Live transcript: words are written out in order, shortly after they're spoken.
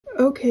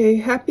Okay,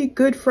 happy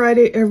Good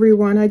Friday,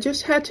 everyone. I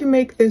just had to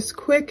make this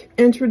quick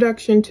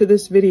introduction to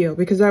this video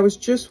because I was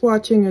just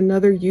watching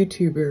another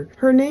YouTuber.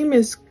 Her name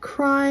is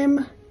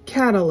Crime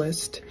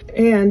Catalyst,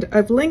 and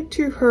I've linked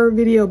to her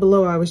video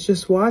below I was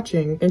just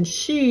watching, and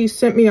she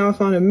sent me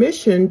off on a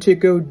mission to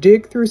go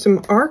dig through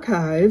some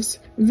archives,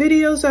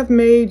 videos I've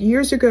made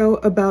years ago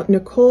about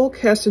Nichol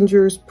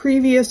Kessinger's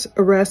previous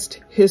arrest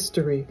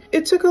history.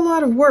 It took a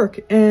lot of work,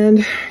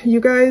 and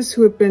you guys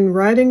who have been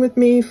riding with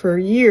me for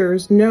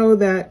years know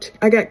that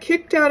I got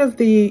kicked out of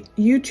the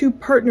YouTube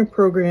partner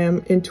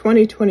program in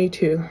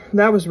 2022.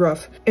 That was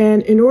rough.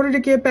 And in order to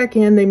get back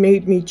in, they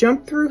made me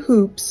jump through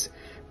hoops.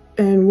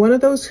 And one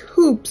of those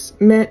hoops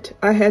meant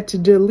I had to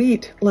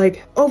delete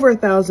like over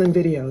 1,000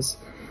 videos.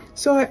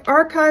 So I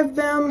archived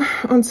them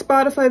on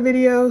Spotify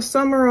video,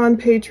 some are on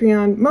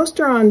Patreon, most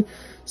are on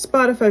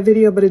Spotify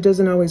video, but it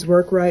doesn't always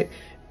work right.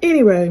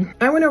 Anyway,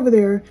 I went over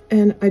there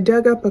and I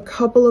dug up a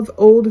couple of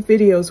old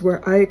videos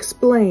where I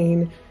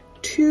explain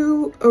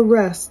 2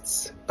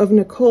 arrests of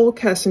Nichol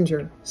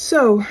Kessinger.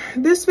 So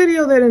this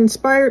video that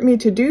inspired me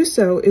to do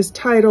so is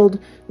titled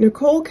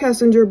Nichol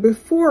Kessinger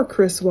Before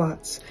Chris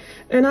Watts.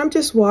 And I'm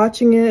just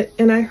watching it,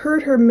 and I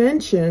heard her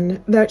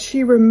mention that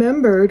she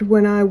remembered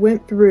when I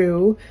went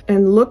through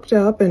and looked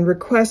up and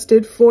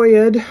requested,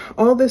 FOIA'd,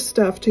 all this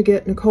stuff to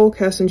get Nichol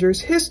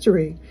Kessinger's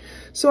history.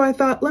 So I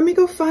thought, let me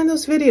go find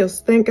those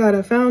videos. Thank God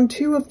I found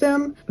 2 of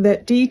them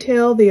that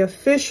detail the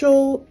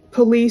official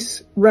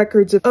police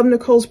records of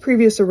Nichole's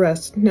previous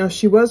arrests. Now,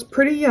 she was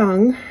pretty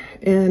young,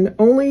 and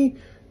only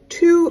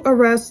 2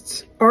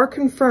 arrests are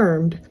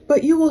confirmed,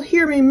 but you will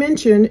hear me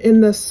mention in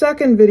the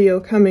second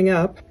video coming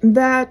up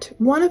that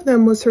one of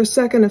them was her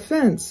second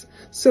offense.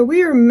 So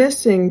we are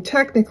missing,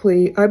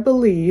 technically, I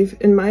believe,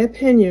 in my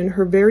opinion,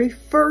 her very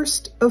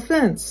first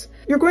offense.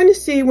 You're going to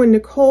see when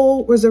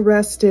Nichol was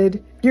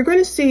arrested, you're going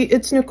to see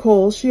it's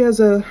Nichol. She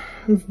has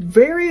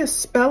various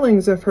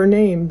spellings of her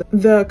name,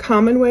 the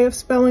common way of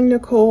spelling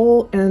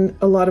Nichol and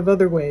a lot of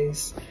other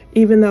ways,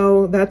 even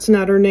though that's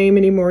not her name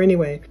anymore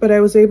anyway. But I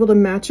was able to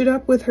match it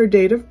up with her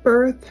date of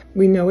birth.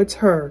 We know it's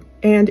her.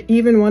 And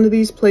even one of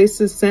these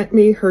places sent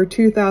me her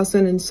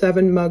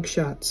 2007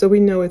 mugshot, so we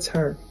know it's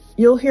her.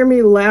 You'll hear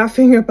me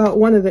laughing about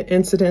one of the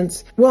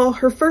incidents. Well,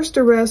 her first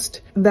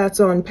arrest, that's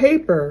on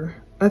paper.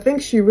 I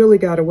think she really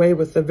got away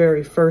with the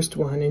very first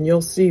one, and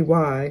you'll see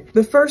why.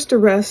 The first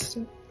arrest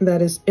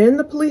that is in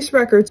the police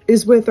records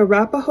is with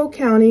Arapahoe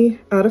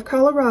County out of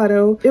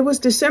Colorado. It was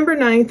December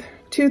 9th,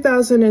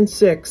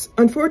 2006.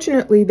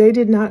 Unfortunately, they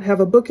did not have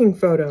a booking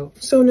photo,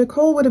 so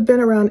Nichol would have been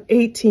around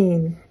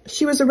 18.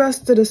 She was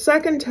arrested a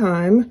second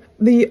time.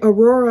 The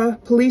Aurora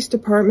Police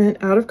Department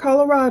out of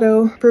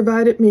Colorado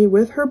provided me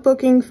with her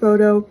booking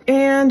photo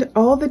and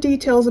all the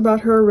details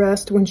about her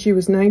arrest when she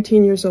was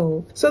 19 years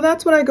old. So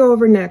that's what I go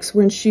over next.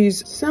 When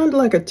she's sounded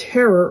like a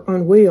terror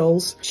on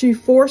wheels, she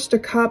forced a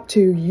cop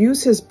to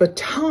use his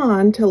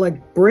baton to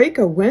like break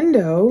a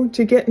window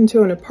to get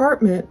into an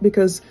apartment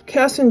because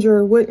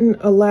Kessinger wouldn't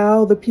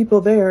allow the people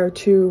there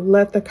to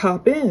let the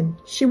cop in.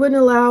 She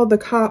wouldn't allow the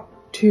cop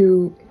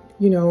to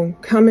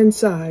come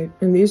inside.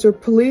 And these are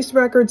police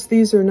records.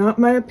 These are not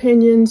my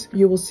opinions.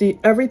 You will see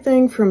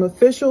everything from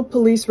official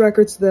police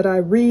records that I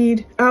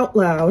read out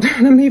loud.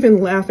 And I'm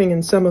even laughing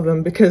in some of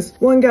them because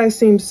one guy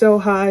seems so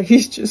high.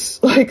 He's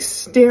just like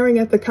staring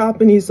at the cop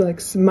and he's like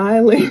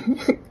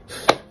smiling.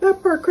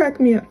 That part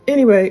cracked me up.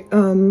 Anyway,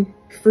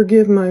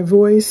 forgive my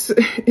voice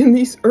in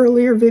these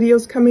earlier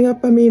videos coming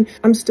up. I mean,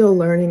 I'm still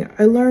learning.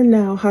 I learn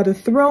now how to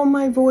throw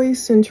my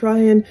voice and try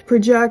and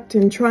project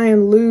and try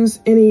and lose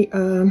any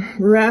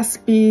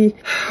raspy,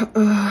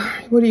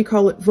 what do you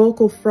call it,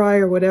 vocal fry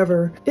or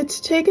whatever. It's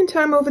taken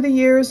time over the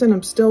years and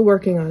I'm still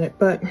working on it,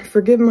 but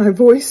forgive my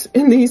voice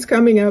in these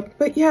coming up.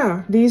 But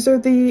yeah, these are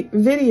the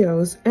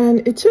videos,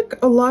 and it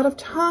took a lot of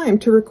time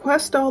to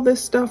request all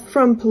this stuff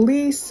from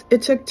police.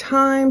 It took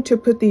time to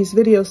put these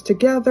videos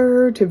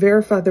together, to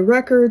verify the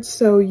records.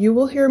 So you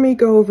will hear me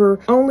go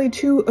over only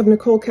 2 of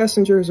Nichol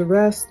Kessinger's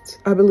arrests.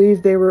 I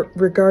believe they were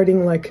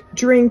regarding like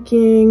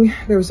drinking.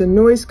 There was a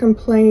noise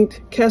complaint.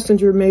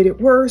 Kessinger made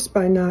it worse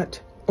by not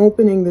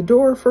opening the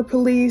door for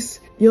police.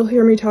 You'll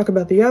hear me talk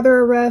about the other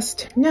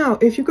arrest. Now,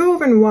 if you go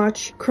over and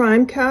watch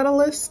Crime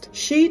Catalyst,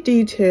 she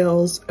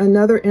details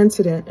another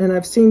incident, and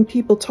I've seen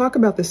people talk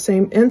about the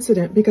same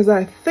incident because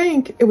I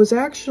think it was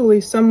actually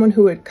someone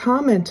who had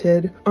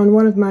commented on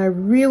one of my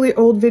really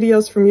old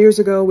videos from years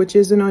ago, which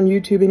isn't on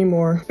YouTube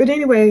anymore. But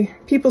anyway,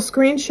 people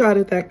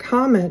screenshotted that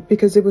comment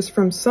because it was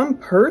from some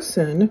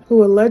person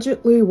who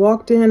allegedly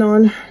walked in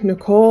on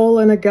Nichol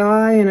and a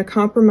guy in a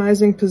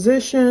compromising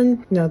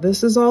position. Now,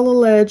 this is all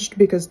alleged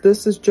because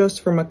this is just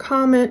from a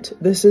comment.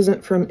 This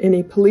isn't from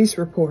any police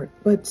report,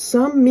 but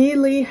some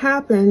melee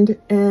happened,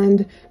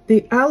 and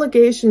the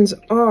allegations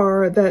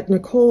are that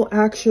Nichol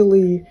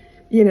actually,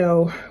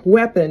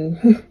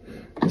 weapon.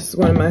 This is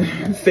one of my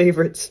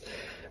favorites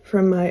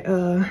from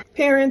my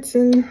parents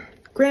and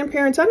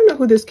grandparents. I don't know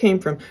who this came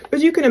from,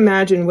 but you can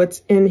imagine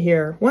what's in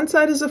here. One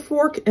side is a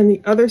fork and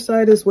the other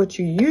side is what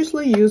you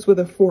usually use with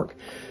a fork.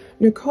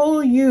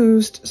 Nichol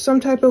used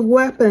some type of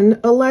weapon,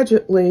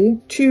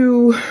 allegedly,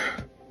 to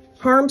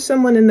harm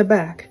someone in the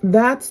back.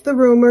 That's the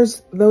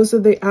rumors. Those are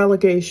the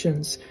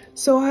allegations.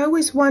 So I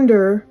always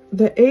wonder,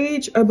 the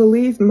age, I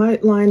believe,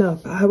 might line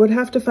up. I would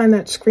have to find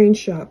that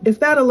screenshot. If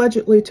that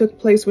allegedly took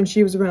place when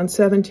she was around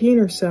 17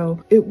 or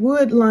so, it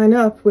would line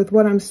up with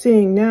what I'm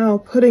seeing now,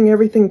 putting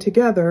everything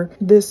together.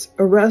 This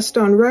arrest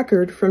on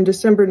record from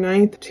December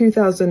 9th,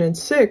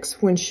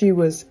 2006, when she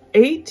was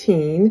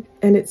 18,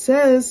 and it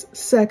says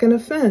second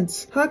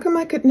offense. How come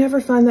I could never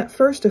find that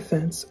first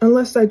offense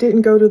unless I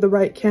didn't go to the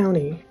right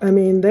county? I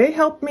mean, they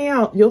helped me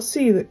out. You'll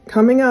see that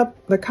coming up,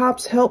 the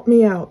cops helped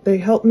me out. They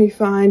helped me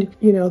find,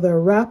 you know, the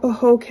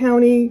Arapahoe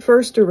County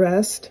first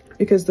arrest,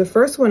 because the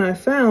first one I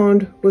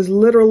found was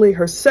literally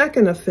her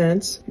second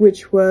offense,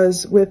 which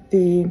was with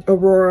the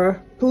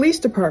Aurora Police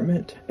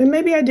Department. And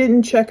maybe I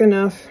didn't check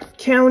enough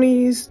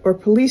counties or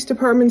police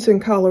departments in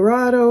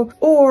Colorado,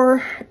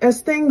 or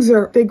as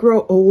they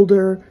grow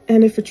older,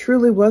 and if it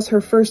truly was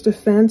her first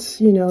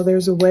offense, you know,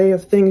 there's a way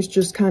of things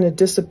just kind of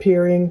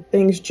disappearing,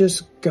 things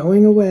just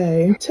going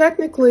away.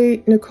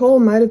 Technically, Nichol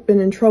might have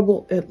been in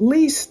trouble at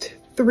least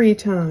 3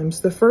 times.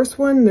 The first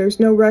one, there's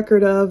no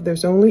record of.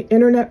 There's only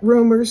internet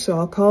rumors, so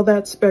I'll call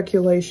that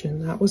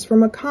speculation. That was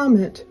from a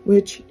comment,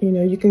 which, you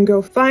know, you can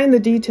go find the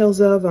details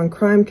of on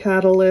Crime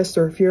Catalyst,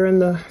 or if you're in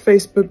the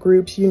Facebook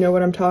groups, you know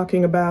what I'm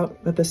talking about.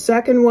 But the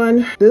second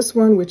one, this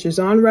one, which is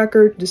on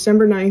record,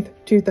 December 9th,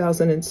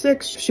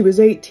 2006, she was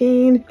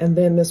 18. And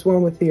then this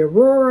one with the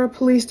Aurora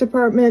Police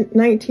Department,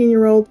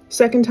 19-year-old,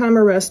 second time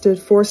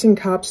arrested, forcing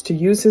cops to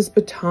use his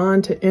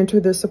baton to enter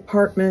this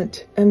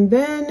apartment. And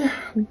then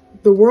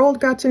the world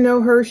got to know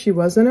her. She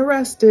wasn't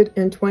arrested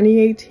in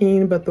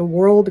 2018, but the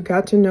world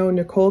got to know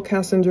Nichol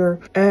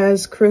Kessinger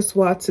as Chris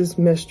Watts'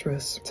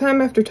 mistress. Time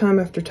after time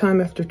after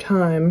time after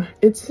time,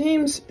 it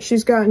seems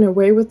she's gotten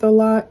away with a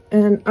lot,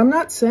 and I'm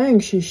not saying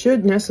she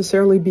should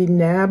necessarily be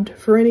nabbed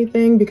for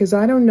anything, because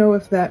I don't know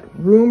if that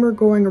rumor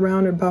going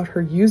around about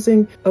her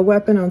using a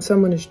weapon on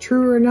someone is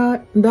true or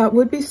not. That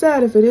would be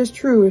sad if it is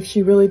true, if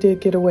she really did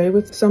get away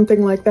with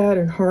something like that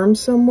and harm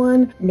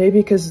someone,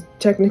 maybe because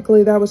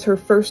technically that was her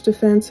first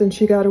offense and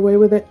she got away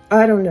with it.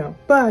 I don't know.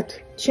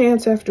 But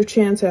chance after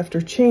chance after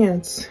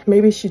chance,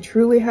 maybe she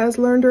truly has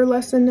learned her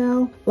lesson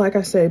now. Like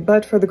I say,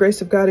 but for the grace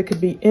of God, it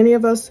could be any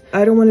of us.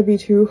 I don't want to be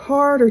too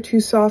hard or too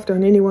soft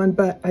on anyone,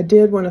 but I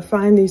did want to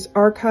find these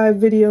archive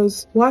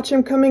videos, watch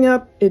them coming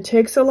up. It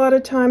takes a lot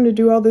of time to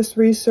do all this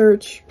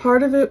research.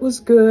 Part of it was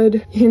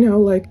good, you know,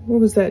 like,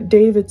 what was that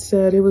David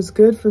said? It was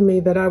good for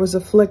me that I was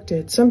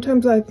afflicted.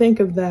 Sometimes I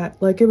think of that,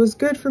 like, it was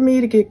good for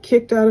me to get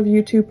kicked out of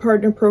YouTube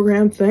Partner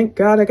Program. Thank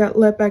God I got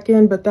let back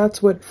in, but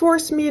that's what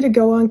forced me to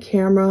go on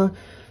camera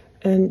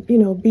and, you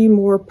know, be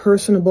more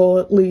personable,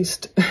 at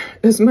least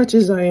as much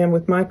as I am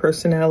with my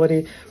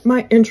personality,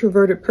 my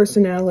introverted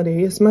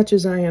personality, as much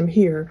as I am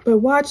here. But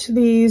watch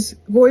these,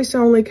 voice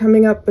only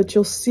coming up, but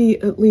you'll see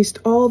at least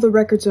all the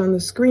records on the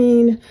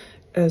screen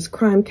as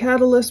Crime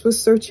Catalyst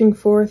was searching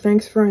for.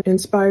 Thanks for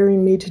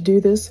inspiring me to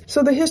do this.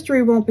 So the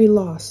history won't be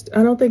lost.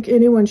 I don't think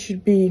anyone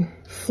should be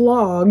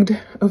flogged,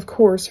 of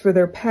course, for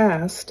their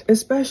past,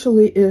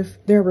 especially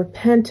if they're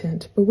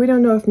repentant. But we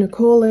don't know if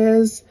Nichol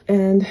is,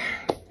 and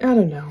I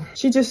don't know.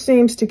 She just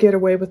seems to get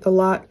away with a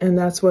lot, and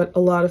that's what a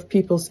lot of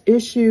people's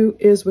issue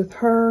is with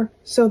her.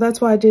 So that's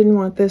why I didn't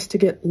want this to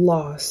get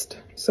lost.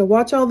 So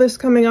watch all this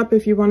coming up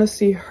if you want to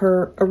see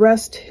her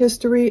arrest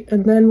history,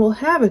 and then we'll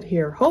have it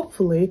here,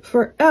 hopefully,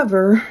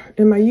 forever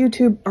in my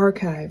YouTube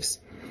archives.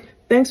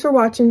 Thanks for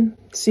watching.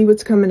 See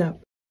what's coming up.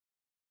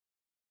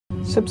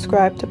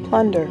 Subscribe to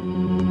Plunder.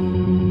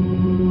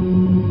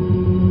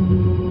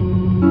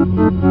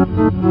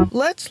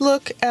 Let's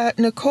look at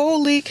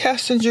Nichol Lee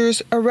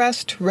Kessinger's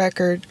arrest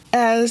record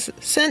as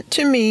sent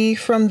to me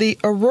from the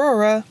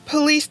Aurora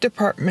Police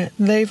Department.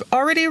 They've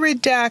already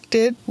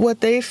redacted what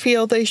they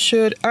feel they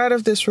should out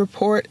of this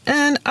report,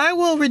 and I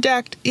will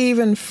redact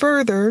even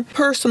further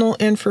personal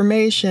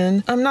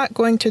information. I'm not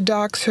going to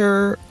dox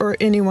her or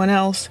anyone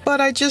else,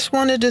 but I just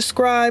want to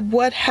describe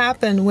what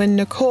happened when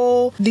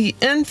Nichol, the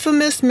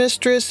infamous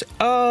mistress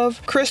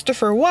of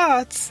Christopher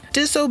Watts,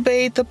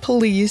 disobeyed the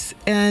police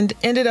and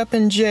ended up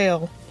in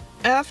jail.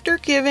 After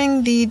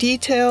giving the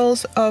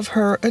details of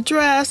her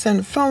address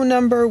and phone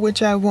number,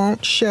 which I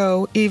won't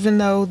show even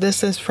though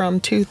this is from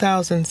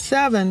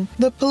 2007,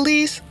 the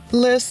police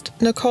list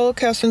Nichol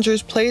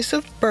Kessinger's place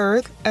of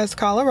birth as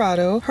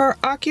Colorado, her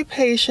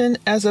occupation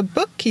as a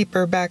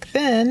bookkeeper back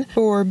then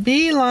for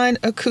Beeline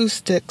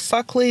Acoustics,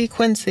 Buckley,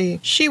 Quincy.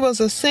 She was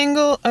a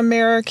single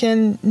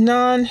American,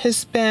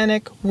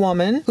 non-Hispanic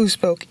woman who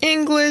spoke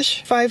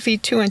English, 5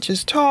 feet 2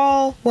 inches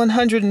tall,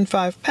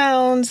 105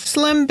 pounds,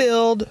 slim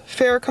build,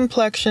 fair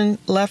complexion,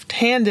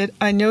 left-handed.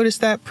 I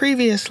noticed that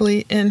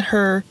previously in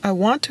her, I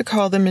want to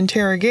call them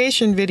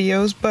interrogation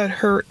videos, but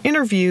her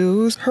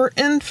interviews, her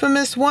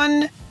infamous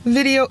one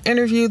video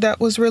interview that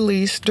was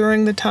released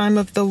during the time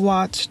of the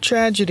Watts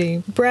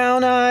tragedy.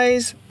 Brown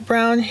eyes,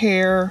 brown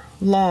hair,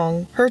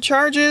 long. Her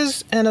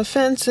charges and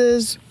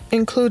offenses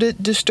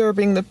included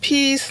disturbing the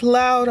peace,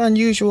 loud,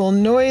 unusual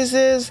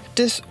noises,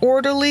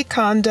 disorderly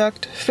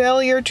conduct,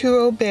 failure to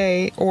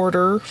obey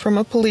order from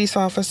a police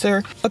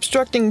officer,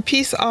 obstructing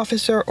peace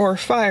officer or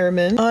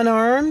fireman,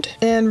 unarmed,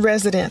 and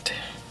resident.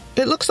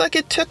 It looks like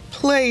it took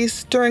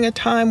place during a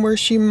time where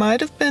she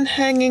might have been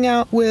hanging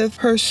out with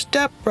her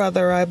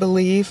stepbrother, I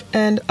believe,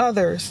 and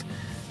others.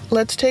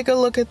 Let's take a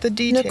look at the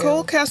details.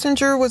 Nichol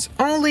Kessinger was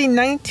only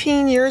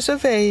 19 years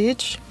of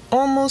age,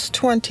 almost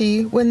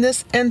 20, when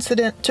this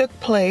incident took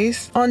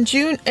place on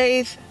June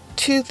 8th,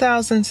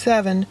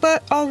 2007,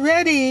 but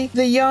already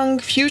the young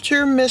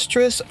future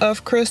mistress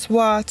of Chris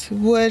Watts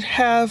would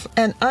have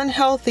an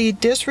unhealthy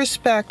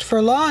disrespect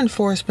for law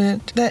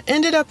enforcement that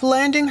ended up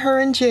landing her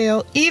in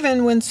jail,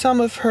 even when some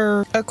of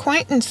her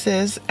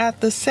acquaintances at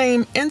the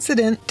same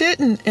incident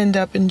didn't end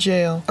up in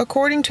jail.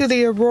 According to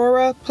the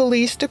Aurora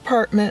Police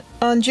Department,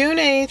 on June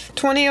 8th,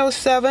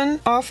 2007,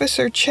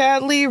 Officer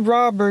Chadley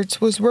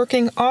Roberts was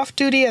working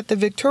off-duty at the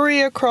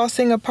Victoria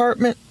Crossing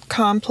apartment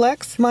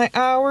complex. My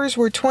hours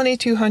were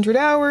 2200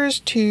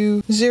 hours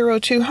to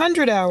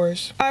 0200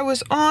 hours. I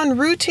was on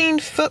routine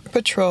foot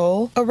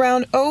patrol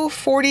around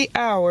 040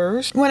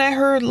 hours when I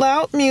heard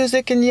loud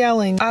music and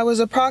yelling. I was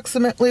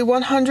approximately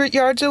 100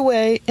 yards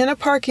away in a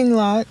parking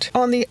lot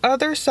on the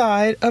other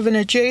side of an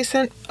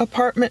adjacent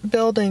apartment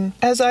building.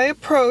 As I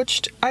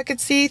approached, I could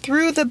see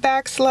through the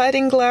back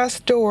sliding glass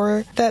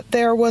door that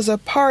there was a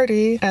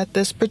party at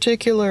this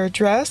particular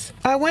address.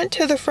 I went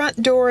to the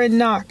front door and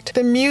knocked.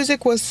 The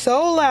music was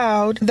so loud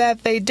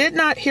that they did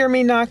not hear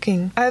me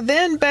knocking. I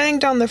then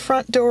banged on the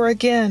front door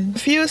again. A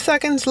few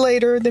seconds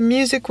later, the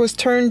music was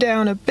turned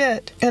down a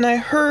bit, and I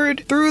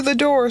heard through the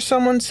door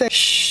someone say,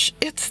 "Shh,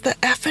 it's the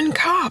effing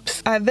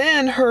cops." I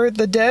then heard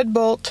the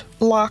deadbolt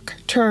lock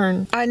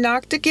turn. I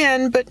knocked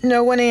again, but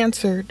no one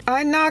answered.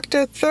 I knocked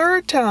a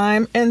third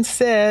time and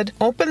said,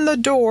 "Open the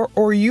door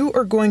or you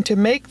are going to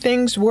make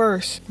things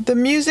worse." The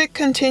music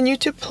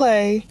continued to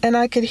play, and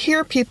I could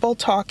hear people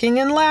talking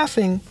and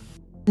laughing.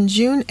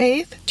 June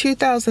 8th,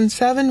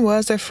 2007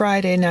 was a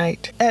Friday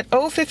night. At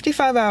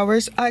 055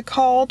 hours, I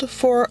called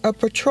for a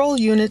patrol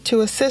unit to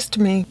assist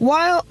me.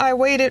 While I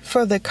waited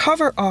for the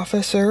cover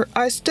officer,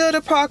 I stood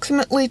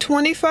approximately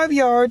 25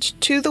 yards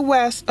to the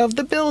west of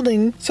the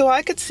building so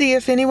I could see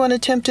if anyone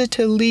attempted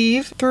to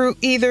leave through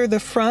either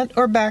the front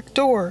or back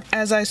door.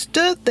 As I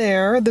stood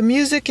there, the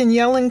music and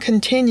yelling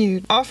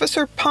continued.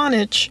 Officer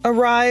Ponich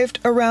arrived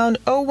around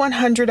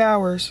 0100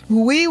 hours.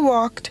 We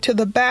walked to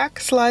the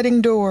back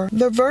sliding door.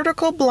 The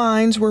vertical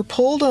blinds were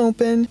pulled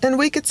open and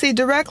we could see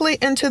directly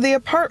into the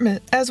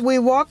apartment. As we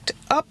walked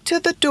up to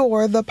the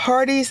door, the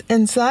parties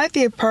inside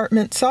the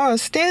apartment saw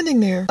us standing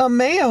there. A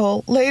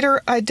male,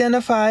 later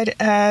identified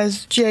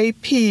as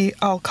JP,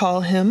 I'll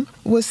call him,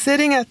 was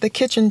sitting at the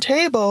kitchen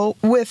table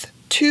with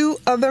two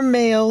other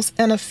males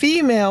and a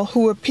female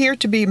who appeared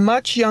to be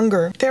much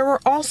younger. There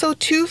were also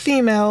two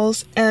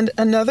females and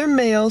another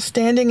male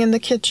standing in the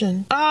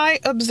kitchen. I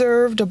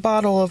observed a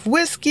bottle of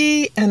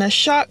whiskey and a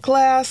shot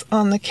glass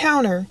on the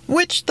counter,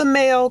 which the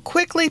male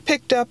quickly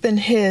picked up and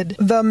hid.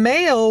 The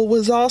male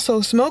was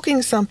also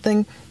smoking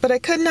something, but I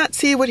could not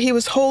see what he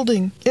was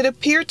holding. It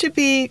appeared to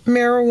be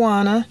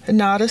marijuana,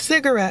 not a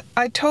cigarette.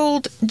 I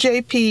told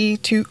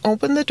JP to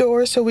open the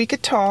door so we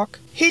could talk.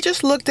 He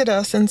just looked at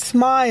us and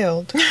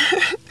smiled.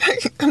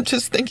 I'm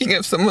just thinking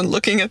of someone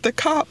looking at the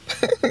cop,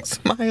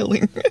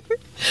 smiling.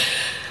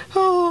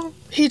 Oh,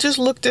 he just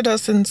looked at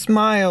us and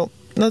smiled.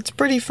 That's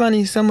pretty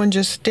funny, someone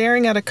just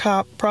staring at a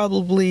cop,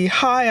 probably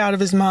high out of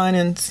his mind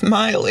and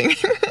smiling.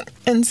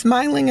 And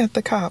smiling at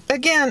the cop.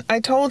 Again, I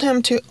told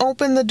him to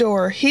open the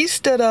door. He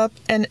stood up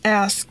and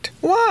asked,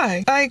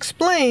 "Why?" I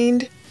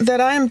explained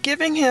that I am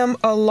giving him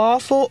a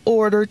lawful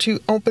order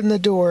to open the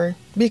door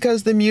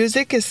because the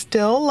music is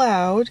still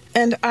loud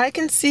and I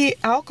can see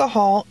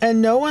alcohol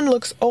and no one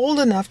looks old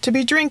enough to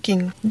be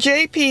drinking.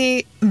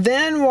 JP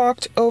then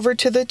walked over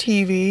to the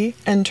TV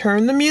and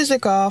turned the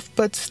music off,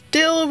 but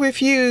still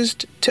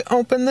refused to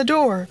open the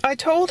door. I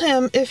told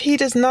him if he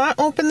does not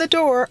open the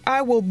door,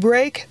 I will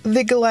break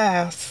the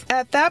glass.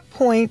 At that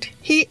point,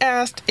 he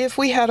asked if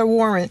we had a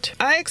warrant.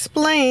 I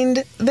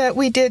explained that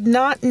we did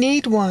not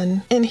need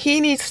one and he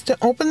needs to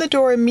open the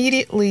door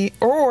immediately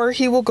or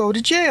he will go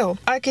to jail.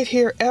 I could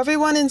hear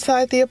everyone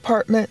inside the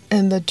apartment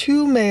and the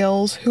two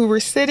males who were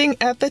sitting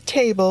at the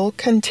table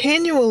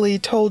continually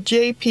told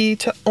JP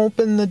to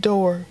open the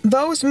door.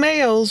 Those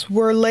males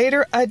were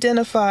later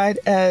identified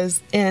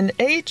as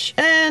NH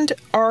and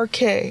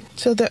RK.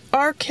 So the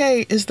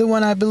RK is the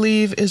one I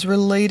believe is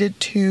related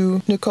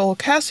to Nichol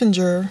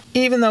Kessinger.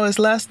 Even though his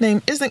last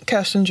name isn't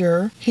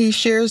Kessinger, he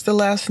shares the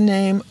last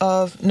name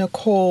of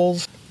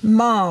Nichole's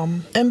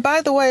mom. And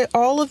by the way,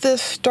 all of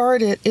this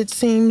started, it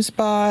seems,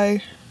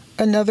 by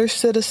another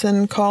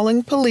citizen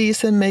calling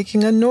police and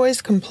making a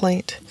noise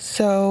complaint.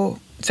 So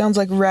Sounds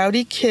like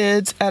rowdy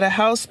kids at a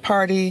house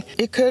party.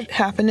 It could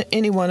happen to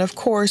anyone, of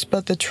course,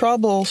 but the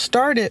trouble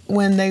started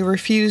when they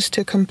refused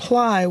to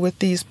comply with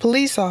these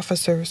police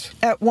officers.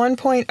 At one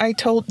point, I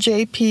told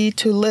JP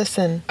to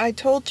listen. I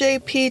told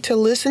JP to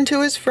listen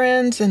to his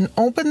friends and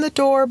open the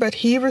door, but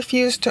he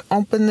refused to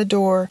open the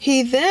door.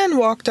 He then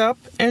walked up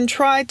and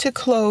tried to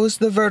close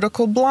the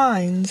vertical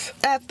blinds.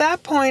 At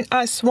that point,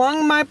 I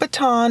swung my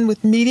baton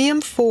with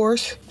medium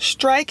force,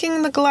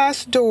 striking the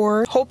glass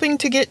door, hoping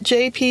to get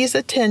JP's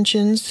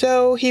attention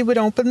so he would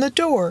open the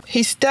door.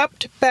 He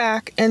stepped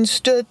back and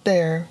stood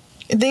there.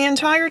 The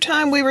entire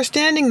time we were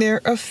standing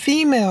there, a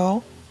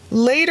female,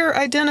 later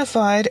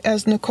identified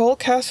as Nichol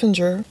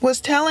Kessinger,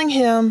 was telling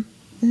him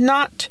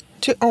not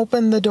to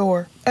open the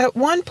door. At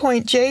one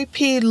point,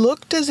 JP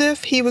looked as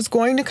if he was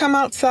going to come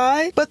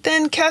outside, but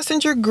then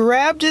Kessinger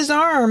grabbed his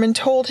arm and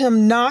told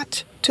him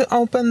not to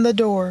open the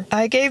door.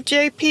 I gave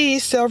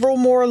JP several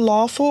more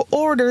lawful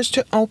orders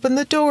to open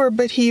the door,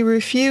 but he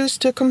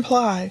refused to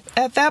comply.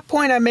 At that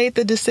point, I made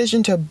the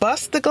decision to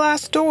bust the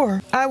glass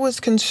door. I was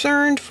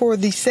concerned for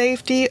the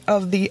safety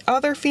of the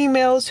other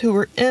females who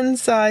were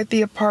inside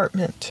the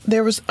apartment.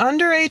 There was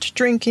underage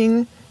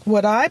drinking,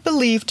 what I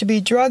believe to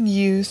be drug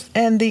use,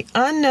 and the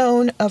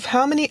unknown of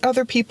how many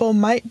other people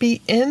might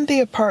be in the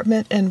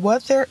apartment and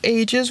what their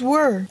ages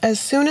were. As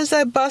soon as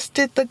I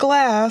busted the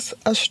glass,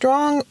 a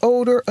strong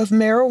odor of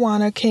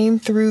marijuana came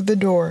through the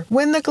door.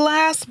 When the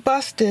glass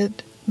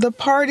busted, the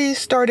party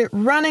started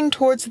running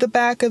towards the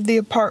back of the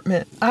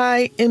apartment.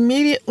 I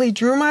immediately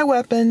drew my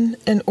weapon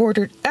and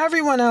ordered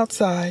everyone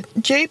outside.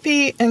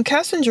 JP and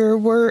Kessinger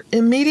were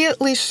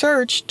immediately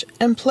searched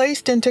and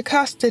placed into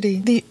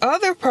custody. The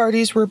other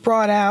parties were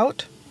brought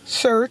out,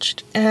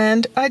 searched,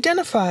 and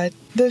identified.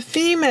 The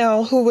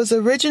female who was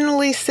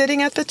originally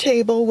sitting at the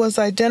table was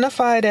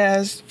identified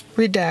as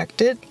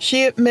redacted.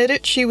 She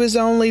admitted she was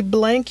only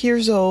blank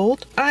years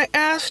old. I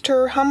asked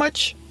her how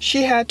much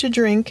she had to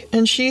drink,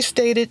 and she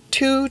stated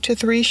 2 to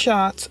 3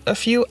 shots a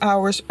few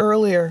hours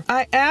earlier.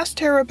 I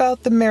asked her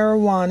about the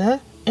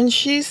marijuana, and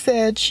she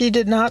said she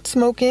did not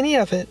smoke any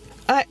of it.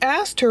 I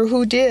asked her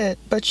who did,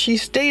 but she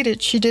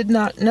stated she did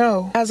not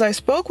know. As I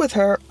spoke with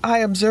her, I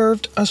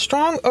observed a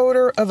strong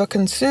odor of a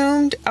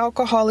consumed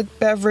alcoholic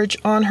beverage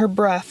on her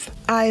breath.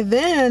 I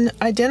then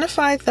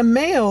identified the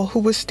male who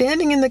was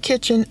standing in the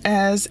kitchen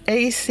as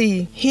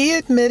AC. He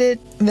admitted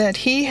that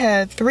he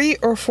had 3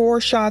 or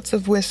 4 shots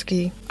of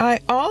whiskey.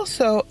 I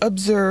also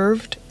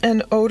observed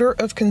an odor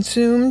of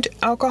consumed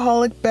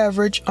alcoholic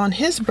beverage on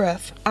his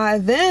breath. I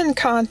then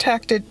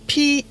contacted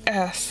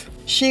PS.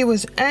 She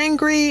was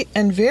angry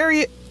and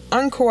very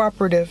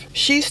uncooperative.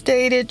 She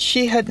stated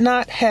she had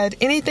not had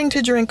anything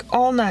to drink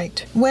all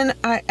night. When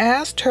I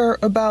asked her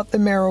about the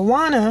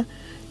marijuana,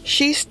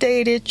 she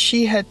stated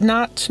she had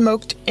not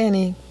smoked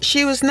any.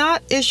 She was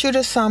not issued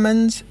a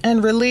summons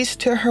and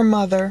released to her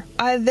mother.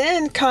 I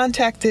then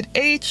contacted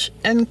H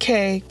and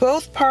K.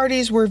 Both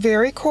parties were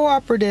very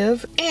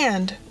cooperative,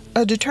 and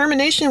a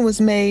determination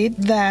was made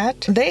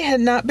that they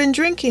had not been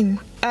drinking.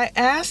 I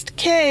asked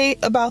Kay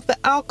about the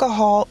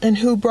alcohol and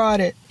who brought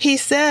it. He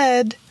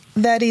said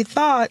that he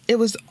thought it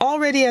was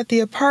already at the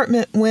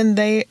apartment when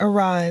they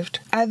arrived.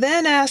 I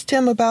then asked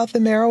him about the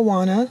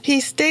marijuana. He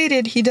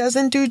stated he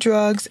doesn't do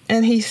drugs,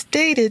 and he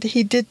stated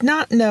he did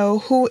not know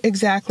who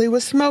exactly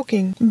was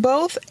smoking.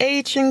 Both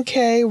H and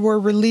K were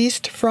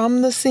released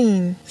from the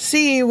scene.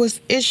 C was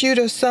issued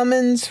a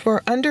summons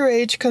for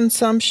underage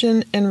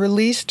consumption and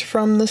released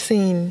from the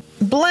scene.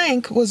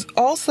 Blank was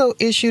also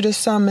issued a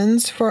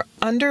summons for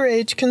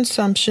underage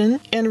consumption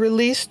and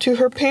released to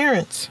her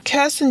parents.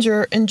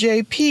 Kessinger and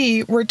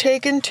JP were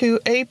taken to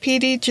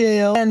APD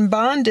jail and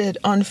bonded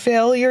on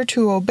failure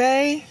to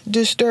obey,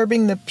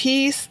 disturbing the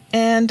peace,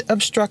 and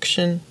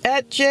obstruction.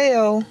 At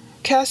jail,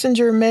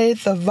 Kessinger made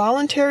the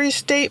voluntary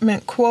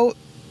statement, quote,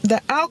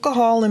 "The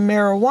alcohol and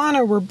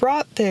marijuana were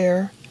brought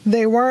there.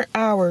 They weren't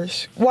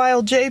ours."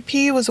 While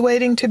JP was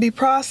waiting to be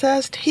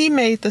processed, he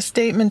made the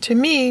statement to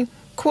me,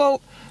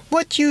 quote,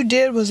 "What you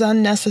did was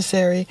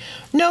unnecessary.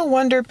 No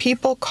wonder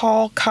people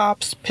call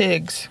cops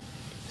pigs."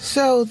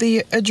 So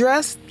the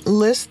address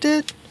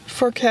listed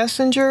for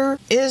Kessinger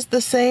is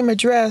the same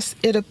address,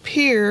 it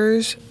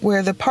appears,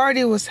 where the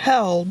party was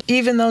held,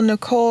 even though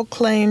Nichol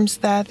claims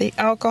that the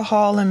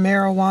alcohol and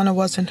marijuana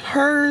wasn't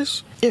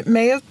hers. It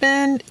may have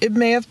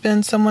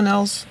been someone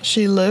else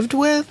she lived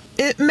with.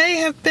 It may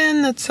have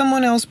been that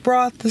someone else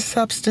brought the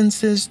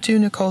substances to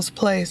Nichole's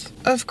place.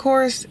 Of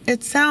course,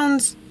 it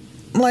sounds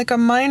like a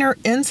minor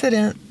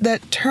incident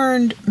that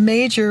turned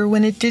major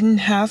when it didn't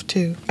have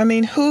to. I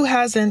mean, who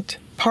hasn't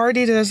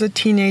partied as a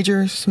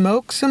teenager,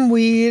 smoked some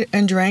weed,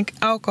 and drank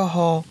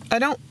alcohol? I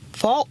don't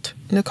fault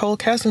Nichol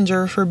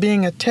Kessinger for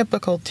being a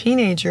typical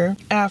teenager.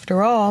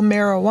 After all,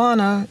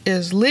 marijuana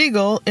is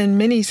legal in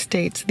many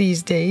states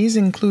these days,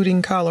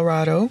 including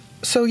Colorado.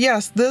 So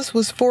yes, this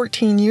was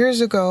 14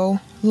 years ago.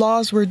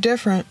 Laws were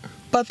different.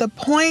 But the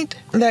point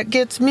that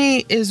gets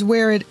me is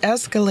where it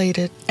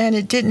escalated. And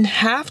it didn't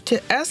have to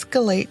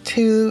escalate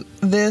to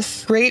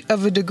this great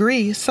of a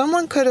degree.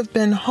 Someone could have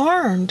been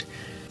harmed.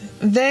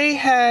 They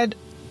had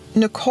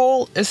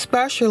Nichol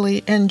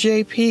especially, and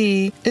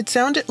JP, it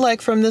sounded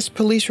like from this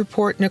police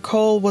report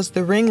Nichol was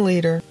the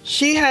ringleader.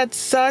 She had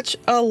such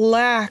a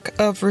lack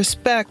of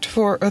respect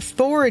for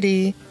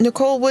authority,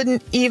 Nichol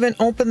wouldn't even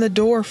open the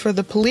door for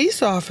the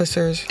police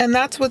officers. And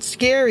that's what's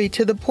scary,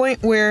 to the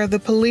point where the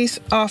police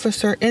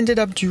officer ended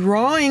up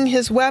drawing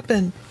his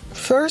weapon.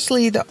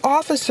 Firstly, the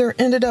officer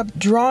ended up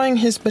drawing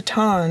his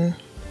baton.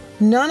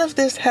 None of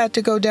this had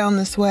to go down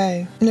this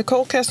way.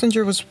 Nichol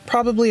Kessinger was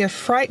probably a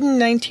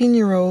frightened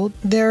 19-year-old.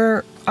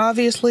 There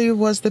obviously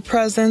was the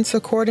presence,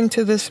 according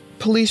to this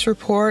police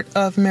report,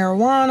 of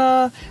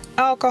marijuana,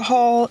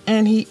 alcohol,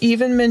 and he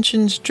even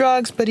mentions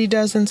drugs, but he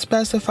doesn't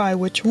specify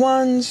which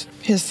ones.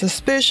 His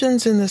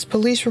suspicions in this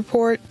police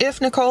report,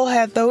 if Nichol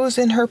had those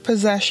in her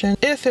possession,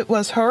 if it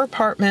was her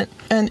apartment,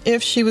 and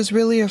if she was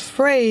really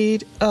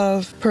afraid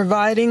of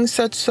providing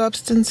such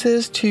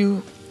substances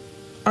to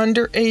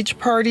underage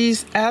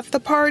parties at the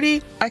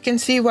party, I can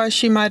see why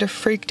she might have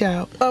freaked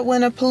out. But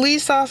when a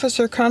police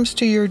officer comes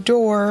to your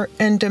door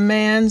and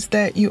demands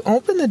that you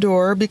open the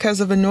door because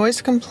of a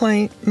noise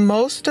complaint,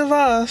 most of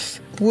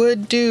us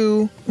would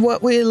do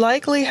what we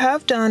likely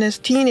have done as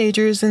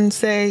teenagers and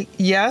say,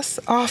 "Yes,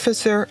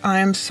 officer, I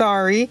am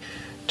sorry,"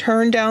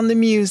 turn down the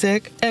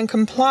music, and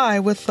comply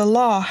with the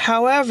law.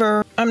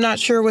 However, I'm not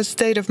sure what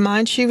state of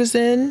mind she was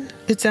in.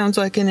 It sounds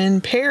like an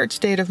impaired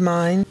state of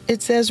mind.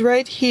 It says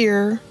right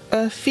here,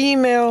 a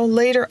female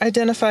later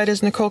identified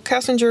as Nichol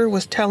Kessinger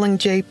was telling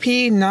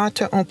JP not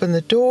to open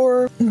the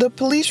door. The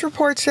police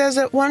report says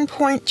at one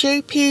point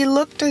JP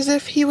looked as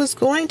if he was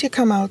going to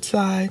come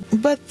outside,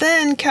 but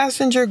then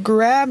Kessinger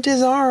grabbed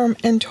his arm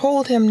and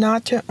told him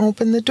not to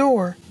open the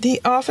door. The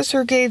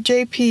officer gave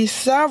JP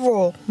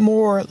several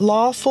more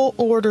lawful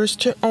orders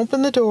to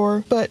open the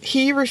door, but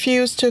he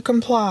refused to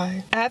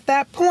comply. At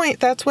that point,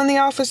 that's when the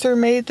officer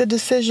made the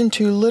decision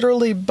to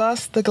literally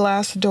bust the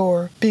glass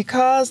door.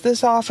 Because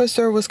this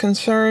officer was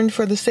concerned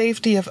for the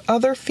safety of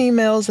other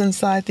females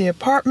inside the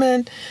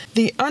apartment,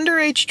 the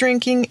underage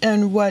drinking,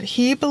 and what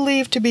he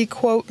believed to be,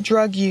 quote,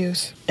 drug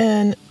use.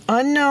 And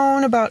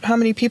unknown about how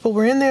many people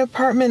were in the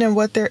apartment and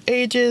what their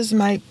ages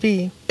might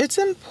be. It's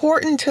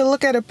important to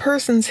look at a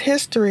person's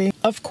history,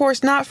 of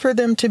course not for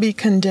them to be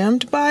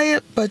condemned by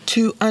it, but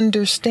to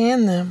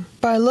understand them.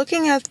 By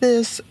looking at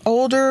this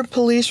older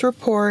police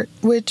report,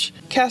 which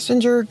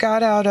Kessinger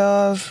got out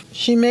of,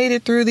 she made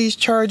it through these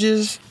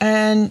charges,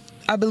 and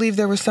I believe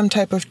there was some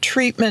type of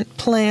treatment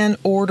plan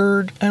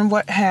ordered and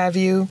what have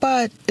you,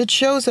 but it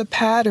shows a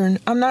pattern.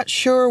 I'm not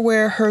sure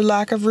where her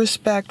lack of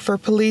respect for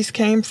police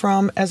came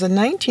from as a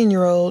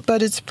 19-year-old,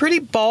 but it's pretty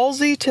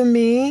ballsy to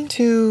me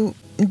to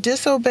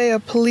disobey a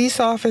police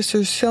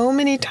officer so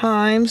many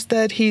times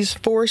that he's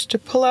forced to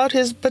pull out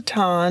his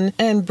baton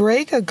and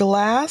break a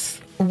glass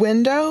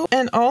window,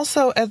 and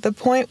also at the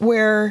point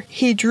where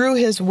he drew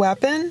his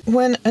weapon.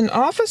 When an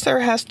officer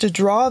has to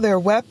draw their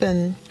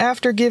weapon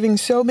after giving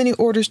so many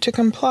orders to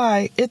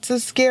comply, it's a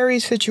scary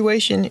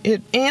situation.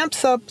 It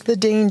amps up the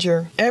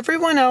danger.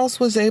 Everyone else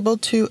was able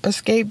to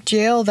escape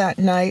jail that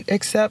night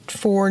except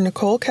for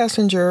Nichol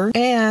Kessinger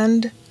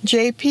and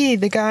JP,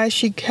 the guy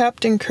she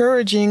kept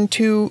encouraging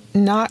to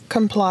not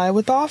comply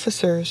with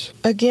officers.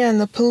 Again,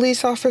 the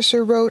police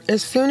officer wrote,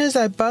 "As soon as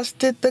I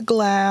busted the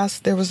glass,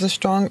 there was a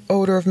strong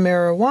odor of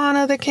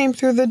marijuana that came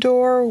through the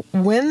door.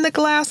 When the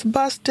glass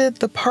busted,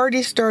 the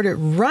party started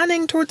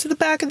running towards the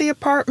back of the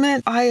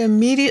apartment. I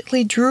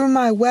immediately drew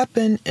my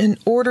weapon and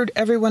ordered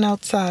everyone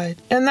outside."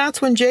 And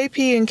that's when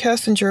JP and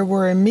Kessinger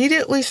were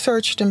immediately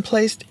searched and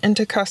placed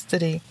into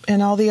custody,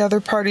 and all the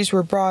other parties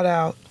were brought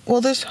out. Well,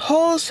 this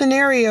whole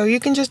scenario, you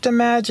can just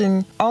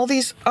imagine all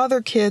these other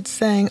kids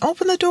saying,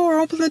 "Open the door,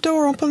 open the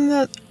door, open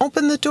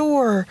the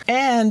door."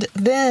 And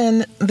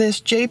then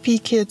this JP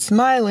kid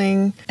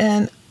smiling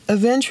and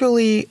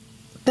eventually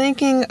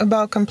thinking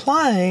about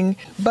complying,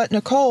 but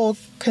Nichol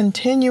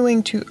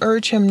continuing to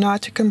urge him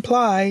not to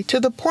comply,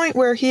 to the point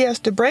where he has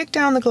to break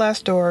down the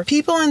glass door.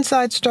 People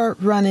inside start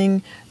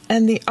running,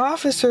 and the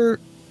officer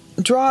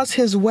draws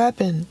his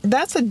weapon.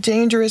 That's a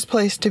dangerous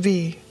place to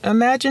be.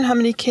 Imagine how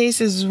many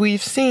cases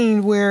we've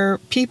seen where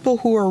people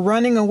who are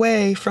running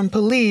away from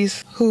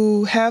police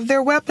who have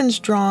their weapons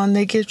drawn,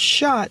 they get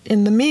shot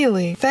in the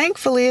melee.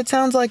 Thankfully, it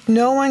sounds like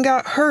no one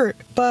got hurt,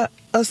 but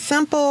a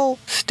simple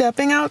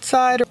stepping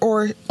outside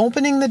or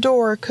opening the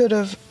door could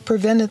have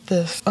prevented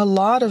this. A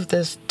lot of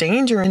this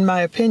danger, in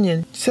my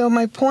opinion. So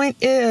my point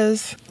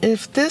is,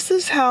 if this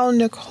is how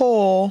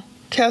Nichol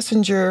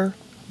Kessinger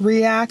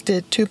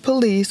reacted to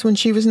police when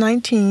she was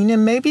 19,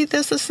 and maybe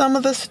this is some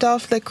of the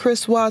stuff that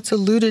Chris Watts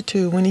alluded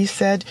to when he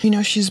said, you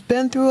know, she's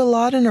been through a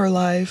lot in her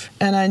life,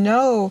 and I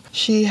know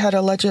she had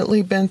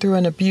allegedly been through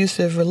an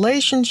abusive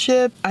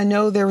relationship. I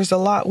know there was a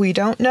lot we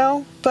don't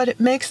know, but it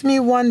makes me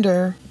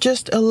wonder,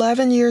 just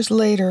 11 years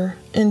later,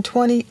 in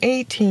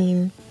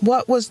 2018,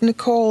 what was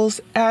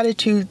Nichole's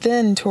attitude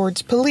then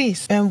towards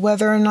police, and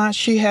whether or not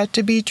she had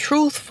to be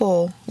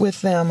truthful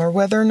with them or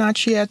whether or not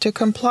she had to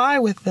comply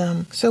with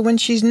them. So when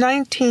she's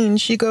 19,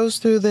 she goes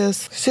through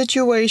this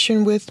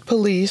situation with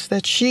police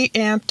that she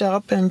amped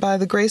up, and by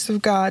the grace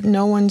of God,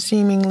 no one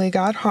seemingly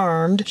got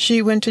harmed.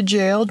 She went to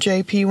jail,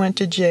 JP went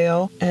to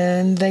jail,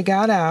 and they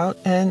got out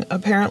and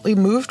apparently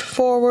moved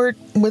forward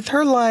with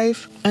her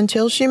life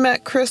until she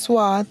met Chris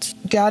Watts,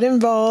 got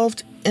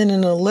involved in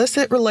an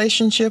illicit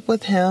relationship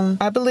with him.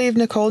 I believe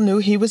Nichol knew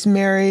he was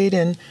married,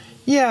 and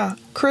yeah,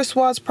 Chris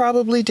Watts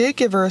probably did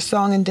give her a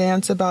song and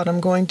dance about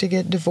I'm going to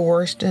get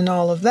divorced and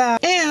all of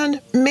that.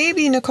 And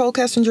maybe Nichol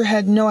Kessinger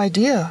had no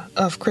idea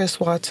of Chris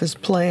Watts'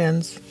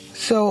 plans.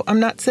 So I'm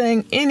not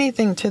saying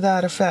anything to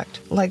that effect.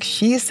 Like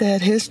she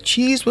said, his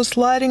cheese was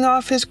sliding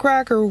off his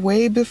cracker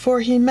way before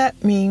he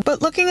met me.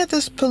 But looking at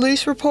this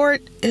police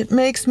report, it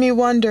makes me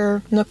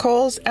wonder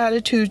Nichole's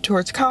attitude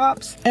towards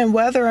cops and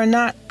whether or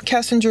not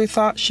Kessinger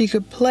thought she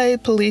could play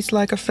police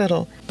like a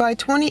fiddle. By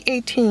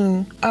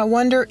 2018, I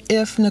wonder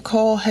if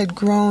Nichol had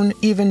grown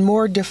even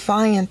more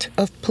defiant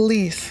of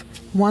police.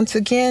 Once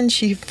again,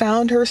 she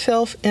found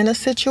herself in a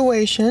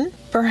situation,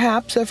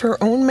 perhaps of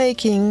her own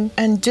making,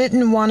 and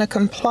didn't want to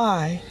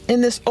comply.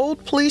 In this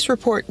old police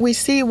report, we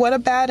see what a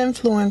bad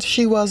influence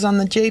she was on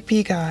the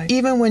JP guy.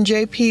 Even when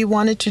JP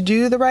wanted to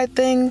do the right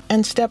thing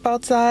and step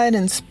outside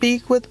and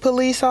speak with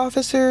police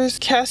officers,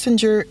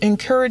 Kessinger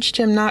encouraged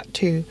him not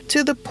to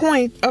the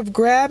point of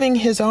grabbing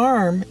his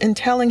arm and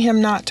telling him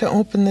not to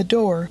open the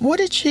door. What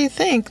did she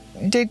think?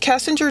 Did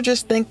Kessinger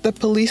just think the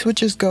police would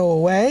just go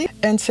away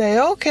and say,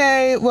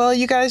 okay, well,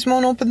 you guys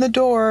won't open the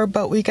door,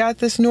 but we got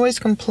this noise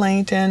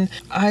complaint and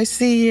I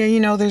see,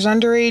 there's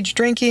underage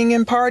drinking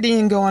and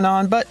partying going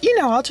on, but,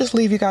 I'll just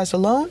leave you guys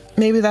alone?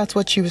 Maybe that's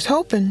what she was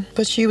hoping.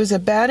 But she was a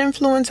bad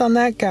influence on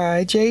that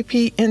guy.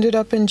 JP ended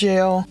up in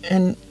jail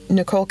and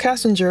Nichol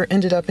Kessinger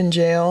ended up in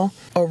jail.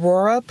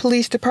 Aurora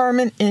Police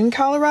Department in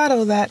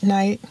Colorado that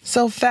night.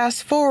 So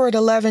fast forward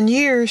 11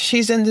 years,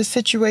 she's in this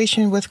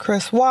situation with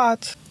Chris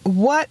Watts.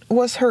 What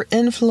was her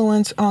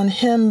influence on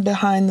him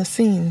behind the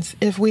scenes,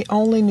 if we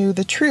only knew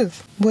the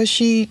truth? Was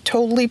she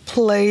totally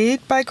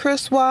played by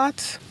Chris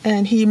Watts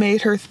and he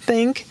made her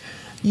think,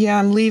 yeah,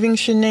 I'm leaving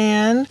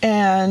Shanann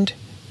and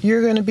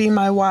you're going to be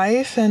my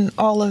wife and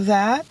all of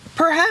that?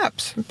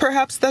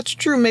 Perhaps that's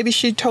true. Maybe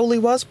she totally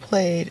was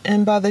played.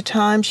 And by the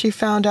time she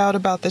found out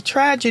about the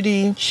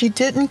tragedy, she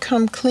didn't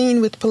come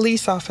clean with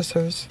police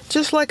officers.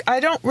 Just like I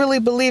don't really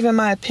believe, in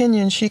my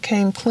opinion, she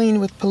came clean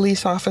with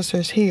police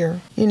officers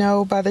here.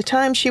 By the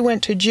time she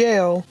went to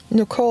jail,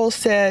 Nichol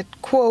said,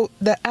 quote,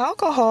 the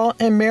alcohol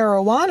and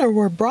marijuana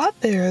were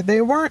brought there.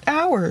 They weren't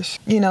ours.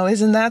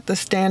 Isn't that the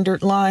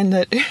standard line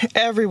that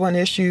everyone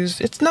issues?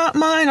 It's not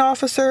mine,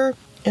 officer.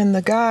 And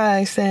the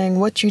guy saying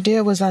what you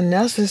did was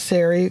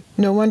unnecessary.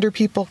 No wonder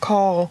people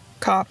call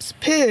cops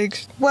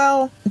pigs.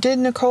 Well, did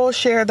Nichol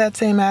share that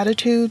same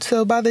attitude?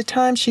 So by the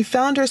time she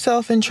found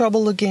herself in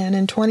trouble again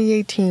in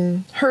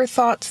 2018, her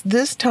thoughts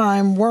this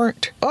time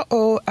weren't,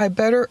 I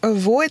better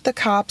avoid the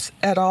cops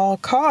at all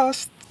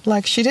costs.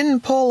 Like she didn't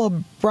pull a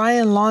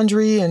Brian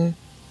Laundrie and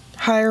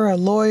hire a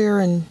lawyer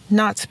and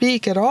not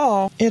speak at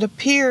all. It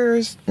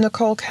appears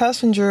Nichol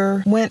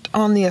Kessinger went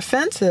on the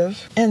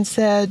offensive and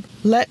said,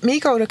 let me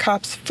go to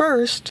cops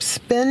first,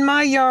 spin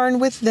my yarn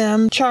with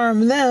them,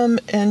 charm them,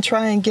 and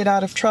try and get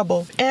out of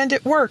trouble. And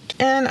it worked.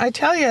 And I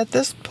tell you, at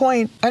this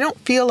point, I don't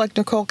feel like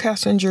Nichol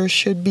Kessinger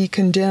should be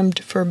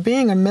condemned for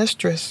being a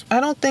mistress. I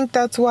don't think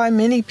that's why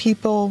many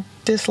people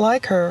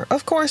dislike her.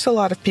 Of course, a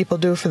lot of people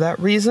do for that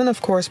reason.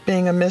 Of course,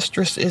 being a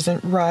mistress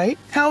isn't right.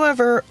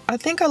 However, I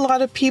think a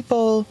lot of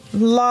people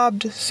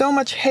lobbed so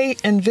much hate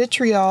and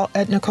vitriol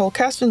at Nichol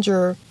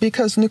Kessinger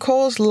because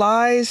Nichole's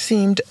lies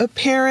seemed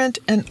apparent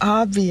and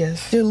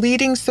obvious,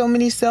 deleting so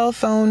many cell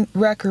phone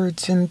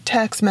records and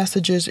text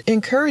messages,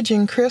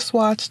 encouraging Chris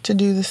Watts to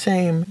do the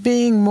same,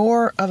 being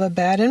more of a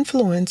bad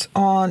influence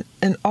on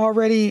an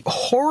already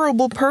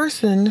horrible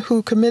person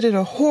who committed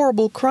a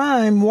horrible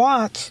crime.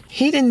 Watts,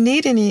 he didn't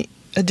need any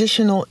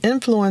additional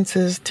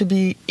influences to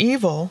be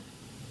evil,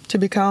 to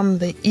become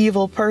the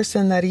evil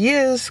person that he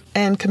is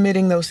and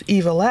committing those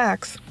evil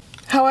acts.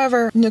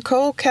 However,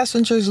 Nichol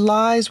Kessinger's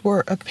lies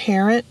were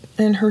apparent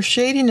and her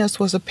shadiness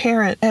was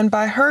apparent, and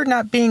by her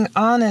not being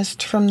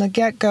honest from the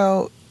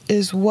get-go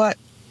is what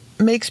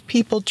makes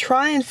people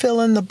try and fill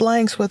in the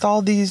blanks with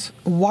all these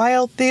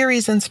wild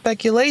theories and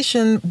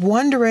speculation,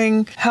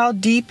 wondering how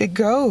deep it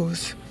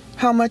goes.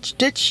 How much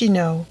did she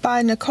know?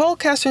 By Nichol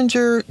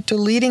Kessinger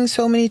deleting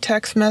so many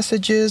text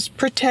messages,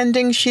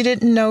 pretending she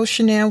didn't know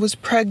Shanann was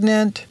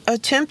pregnant,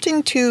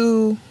 attempting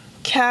to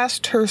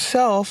cast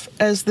herself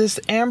as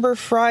this Amber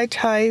Fry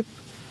type,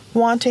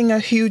 wanting a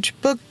huge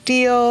book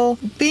deal,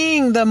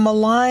 being the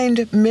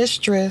maligned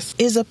mistress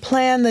is a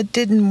plan that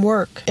didn't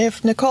work.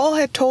 If Nichol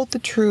had told the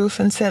truth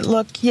and said,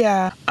 look,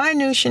 yeah, I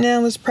knew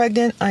Shanann was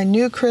pregnant, I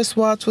knew Chris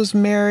Watts was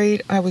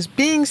married, I was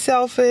being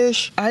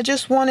selfish, I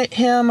just wanted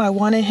him, I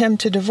wanted him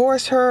to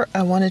divorce her,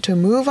 I wanted to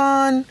move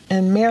on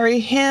and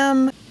marry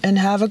him and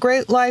have a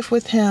great life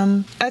with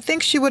him, I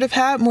think she would have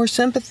had more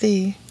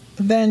sympathy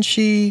than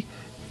she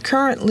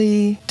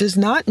currently does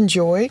not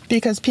enjoy,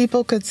 because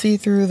people could see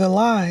through the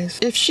lies.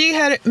 If she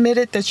had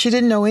admitted that she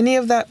didn't know any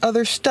of that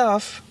other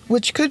stuff,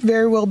 which could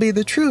very well be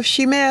the truth,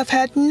 she may have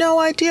had no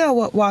idea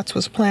what Watts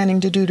was planning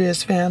to do to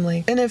his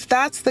family. And if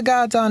that's the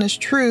God's honest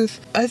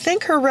truth, I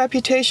think her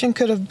reputation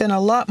could have been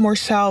a lot more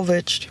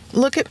salvaged.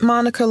 Look at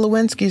Monica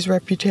Lewinsky's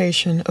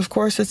reputation. Of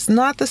course, it's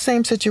not the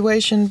same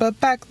situation, but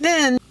back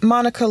then,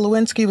 Monica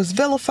Lewinsky was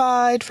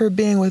vilified for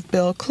being with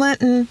Bill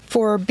Clinton,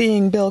 for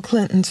being Bill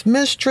Clinton's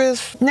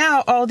mistress.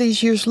 Now, all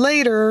these years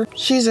later,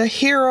 she's a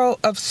hero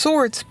of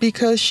sorts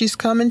because she's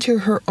come into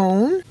her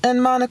own,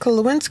 and Monica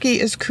Lewinsky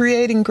is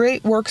creating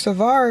great works of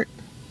art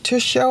to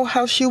show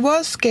how she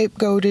was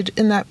scapegoated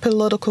in that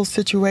political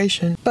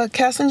situation. But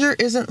Kessinger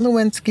isn't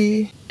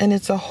Lewinsky, and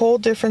it's a whole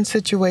different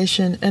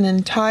situation. An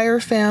entire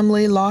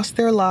family lost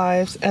their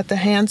lives at the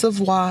hands of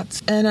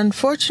Watts, and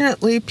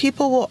unfortunately,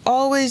 people will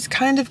always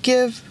kind of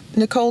give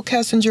Nichol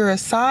Kessinger a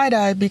side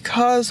eye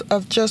because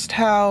of just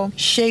how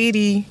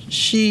shady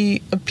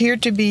she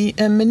appeared to be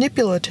and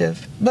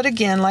manipulative. But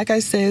again, like I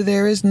say,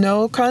 there is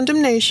no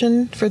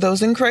condemnation for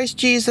those in Christ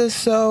Jesus,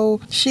 so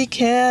she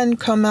can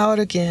come out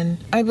again.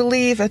 I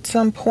believe at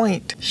some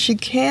point she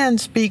can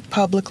speak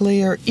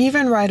publicly or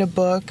even write a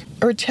book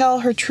or tell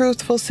her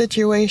truthful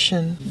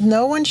situation.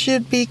 No one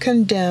should be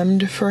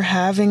condemned for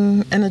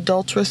having an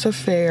adulterous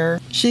affair.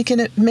 She can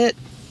admit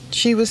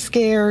she was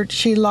scared,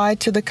 she lied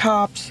to the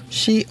cops,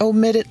 she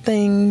omitted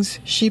things,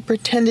 she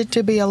pretended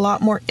to be a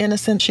lot more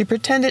innocent, she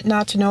pretended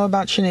not to know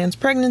about Shanann's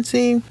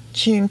pregnancy,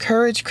 she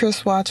encouraged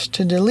Chris Watts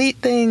to delete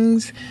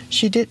things,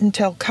 she didn't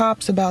tell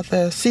cops about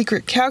the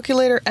secret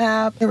calculator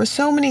app. There were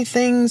so many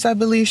things I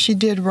believe she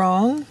did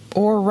wrong,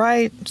 or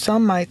right,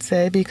 some might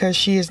say, because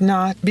she's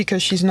not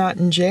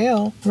in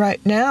jail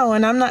right now,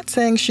 and I'm not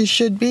saying she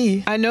should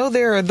be. I know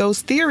there are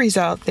those theories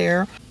out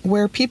there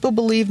where people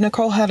believe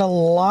Nichol had a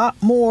lot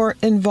more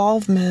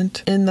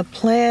involvement in the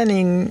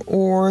planning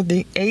or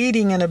the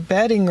aiding and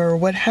abetting or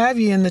what have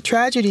you in the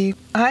tragedy.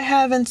 I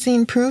haven't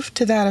seen proof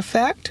to that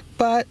effect,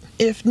 but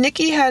if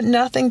Nikki had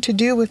nothing to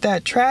do with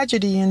that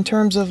tragedy in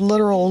terms of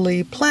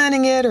literally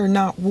planning it or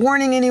not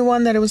warning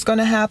anyone that it was going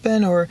to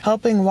happen or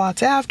helping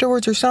Watts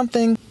afterwards or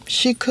something,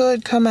 she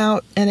could come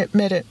out and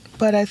admit it.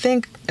 But I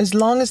think as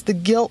long as the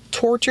guilt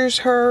tortures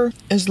her,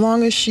 as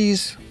long as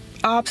she's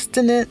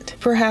obstinate,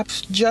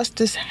 perhaps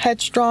just as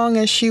headstrong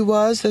as she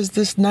was as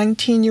this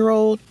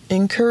 19-year-old,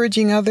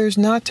 encouraging others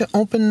not to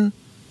open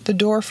the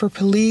door for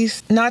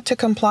police, not to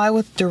comply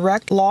with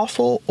direct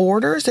lawful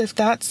orders, if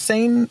that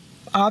same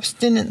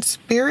obstinate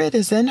spirit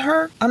is in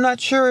her, I'm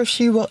not sure if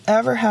she will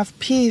ever have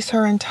peace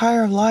her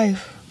entire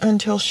life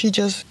until she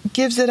just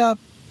gives it up,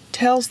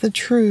 tells the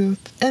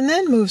truth, and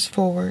then moves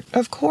forward.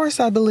 Of course,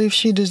 I believe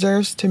she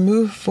deserves to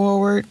move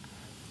forward,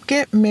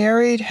 get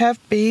married,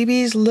 have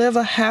babies, live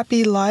a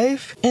happy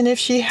life. And if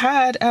she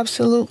had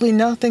absolutely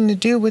nothing to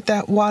do with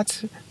that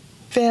Watts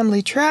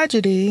family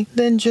tragedy,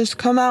 then just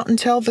come out and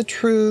tell the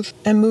truth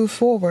and move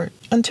forward.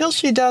 Until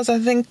she does, I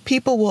think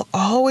people will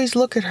always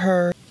look at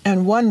her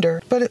and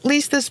wonder. But at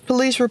least this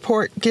police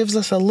report gives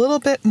us a little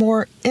bit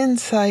more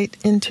insight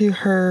into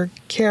her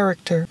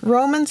character.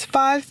 Romans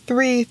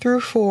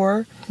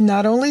 5:3-4,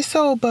 not only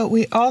so, but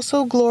we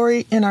also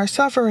glory in our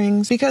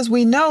sufferings, because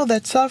we know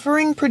that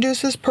suffering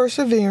produces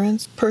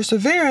perseverance,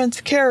 perseverance,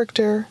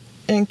 character,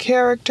 and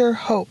character,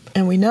 hope.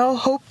 And we know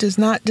hope does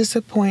not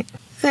disappoint.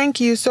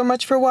 Thank you so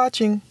much for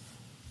watching.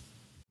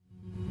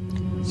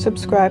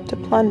 Subscribe to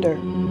Plunder.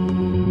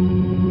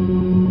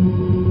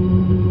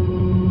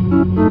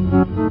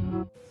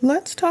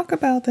 Let's talk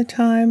about the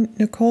time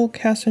Nichol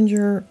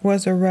Kessinger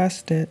was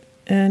arrested,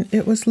 and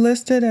it was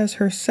listed as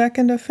her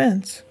second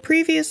offense.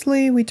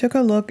 Previously, we took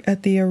a look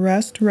at the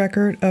arrest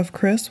record of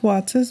Chris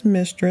Watts'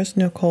 mistress,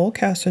 Nichol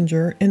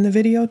Kessinger, in the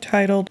video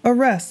titled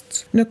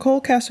Arrests,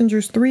 Nichol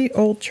Kessinger's 3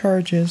 old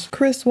charges.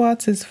 Chris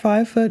Watts'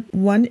 5 foot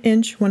 1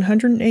 inch,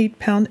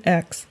 108-pound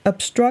ex,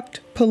 obstruct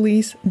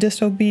police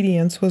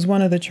disobedience was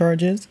one of the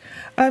charges.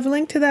 I've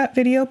linked to that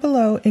video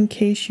below in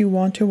case you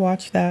want to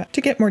watch that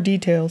to get more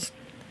details.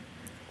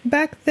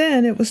 Back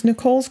then, it was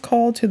Nichole's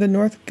call to the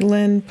North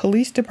Glen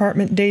Police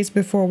Department days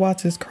before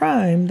Watts'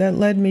 crime that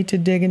led me to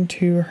dig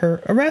into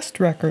her arrest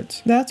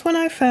records. That's when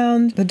I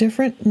found the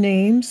different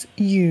names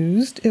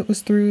used. It was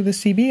through the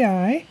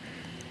CBI,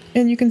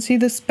 and you can see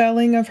the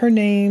spelling of her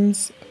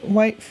names.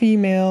 White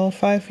female,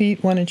 5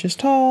 feet 1 inches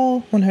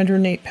tall,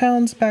 108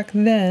 pounds back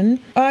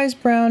then, eyes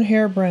brown,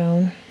 hair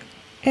brown.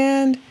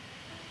 And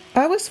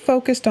I was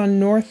focused on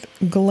North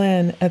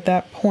Glen at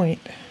that point,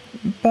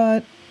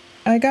 but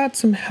I got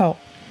some help.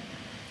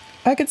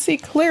 I could see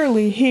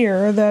clearly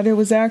here that it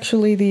was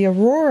actually the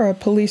Aurora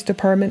Police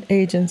Department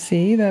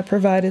agency that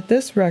provided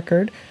this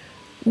record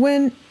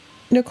when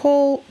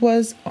Nichol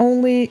was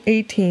only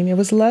 18. It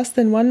was less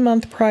than 1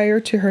 month prior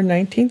to her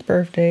 19th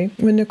birthday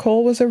when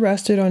Nichol was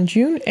arrested on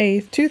June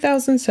 8,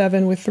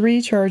 2007 with 3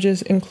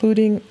 charges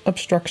including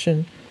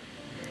obstruction.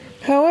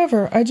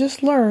 However, I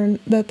just learned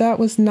that that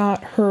was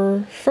not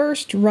her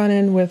first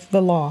run-in with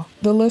the law.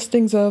 The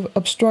listings of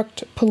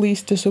obstruct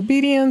police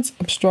disobedience,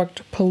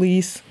 obstruct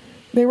police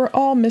They were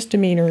all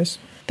misdemeanors.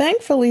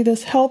 Thankfully,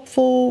 this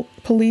helpful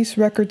police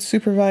records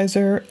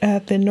supervisor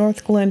at the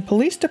North Glen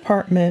Police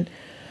Department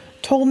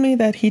told me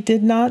that he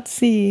did not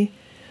see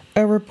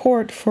a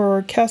report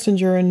for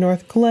Kessinger in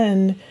North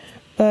Glen,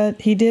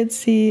 but he did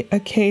see a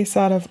case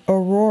out of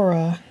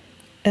Aurora,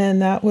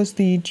 and that was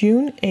the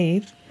June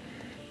 8th,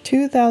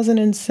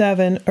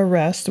 2007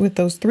 arrest with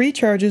those 3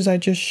 charges I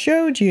just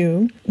showed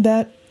you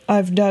that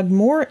I've dug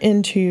more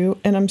into,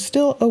 and I'm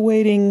still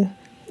awaiting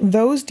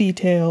those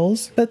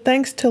details. But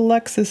thanks to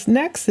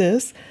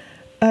LexisNexis,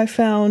 I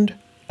found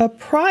a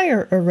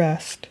prior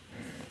arrest,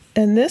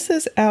 and this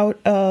is out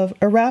of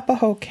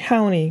Arapahoe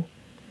County.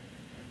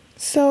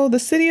 So the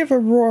city of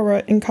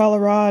Aurora in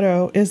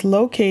Colorado is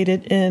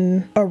located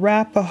in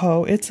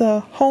Arapahoe. It's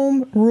a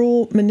home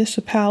rule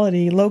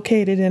municipality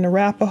located in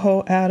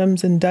Arapahoe,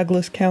 Adams, and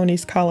Douglas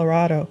counties,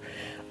 Colorado.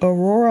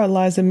 Aurora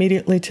lies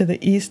immediately to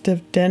the east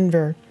of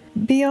Denver.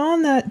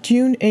 Beyond that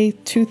June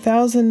 8,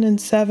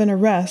 2007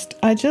 arrest,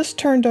 I just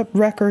turned up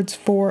records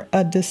for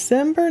a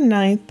December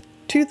 9th,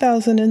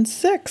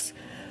 2006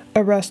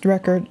 arrest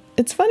record.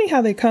 It's funny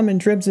how they come in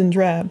dribs and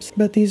drabs,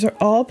 but these are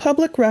all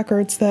public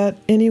records that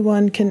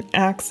anyone can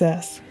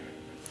access.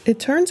 It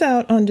turns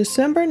out on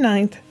December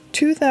 9th,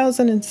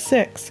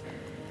 2006,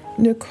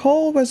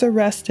 Nichol was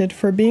arrested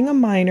for being a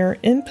minor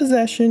in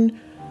possession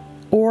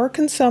or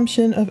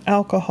consumption of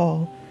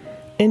alcohol.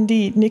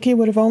 Indeed, Nikki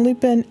would have only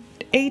been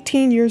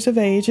 18 years of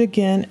age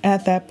again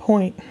at that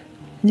point.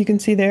 You can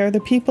see there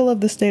the people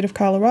of the state of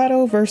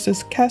Colorado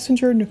versus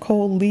Kessinger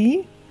Nicole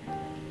Lee.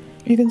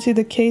 You can see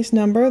the case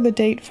number. The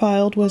date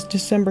filed was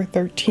December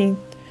 13th,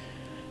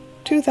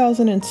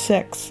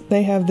 2006.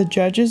 They have the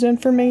judge's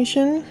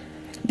information.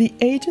 The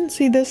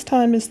agency this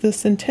time is the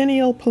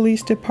Centennial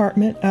Police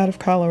Department out of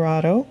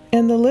Colorado.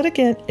 And the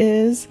litigant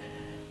is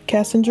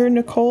Kessinger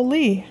Nicole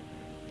Lee.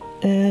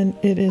 And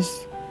it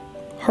is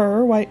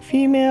her, white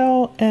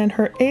female, and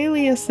her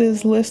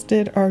aliases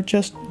listed are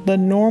just the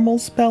normal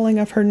spelling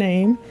of her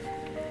name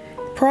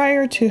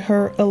prior to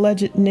her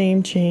alleged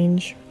name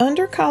change.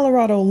 Under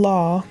Colorado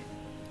law,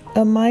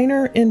 a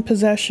minor in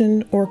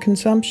possession or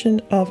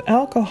consumption of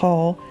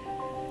alcohol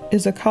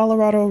is a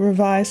Colorado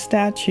revised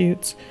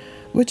statutes,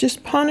 which is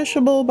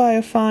punishable by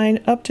a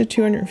fine up to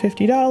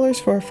 $250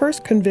 for a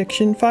first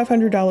conviction,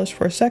 $500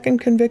 for a second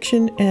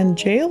conviction, and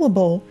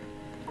jailable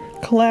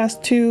Class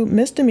 2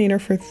 misdemeanor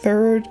for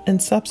third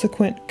and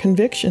subsequent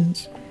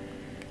convictions.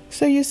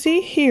 So you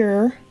see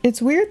here,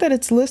 it's weird that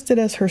it's listed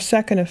as her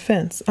second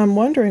offense. I'm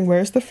wondering,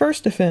 where's the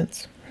first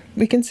offense?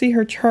 We can see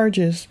her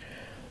charges.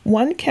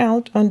 1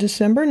 count on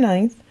December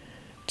 9th,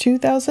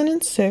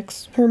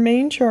 2006. Her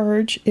main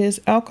charge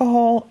is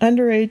alcohol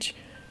underage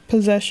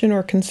possession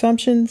or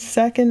consumption,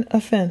 second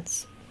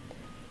offense.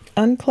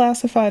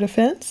 Unclassified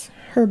offense,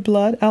 her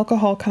blood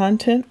alcohol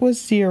content was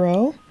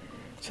 0.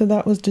 So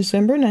that was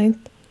December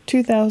 9th,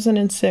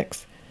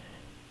 2006.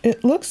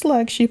 It looks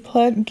like she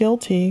pled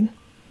guilty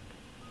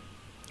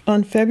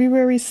on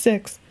February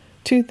 6,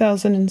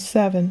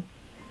 2007.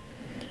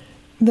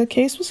 The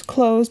case was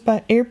closed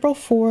by April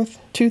 4th,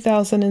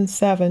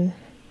 2007.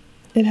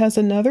 It has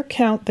another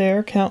count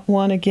there, count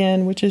 1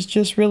 again, which is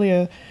just really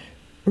a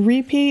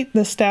repeat,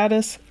 the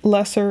status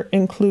lesser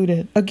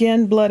included.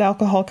 Again, blood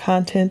alcohol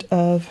content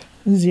of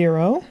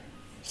 0.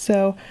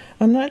 So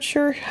I'm not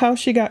sure how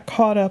she got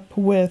caught up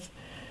with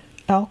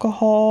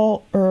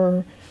alcohol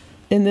or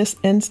in this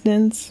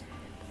instance,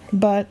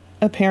 but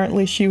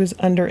apparently she was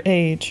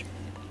underage.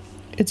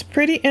 It's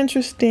pretty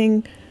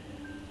interesting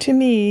to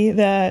me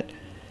that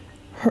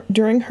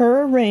during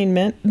her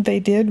arraignment, they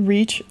did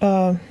reach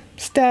a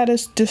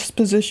status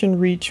disposition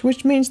reach,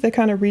 which means they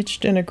kind of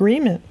reached an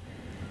agreement.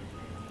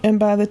 And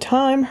by the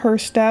time her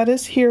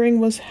status hearing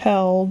was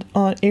held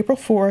on April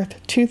 4th,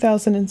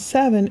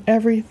 2007,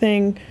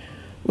 everything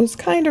was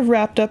kind of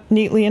wrapped up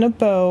neatly in a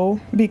bow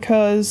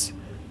because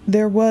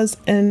there was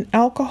an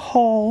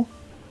alcohol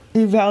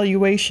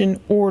evaluation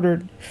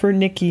ordered for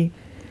Nikki.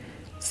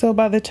 So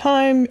by the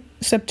time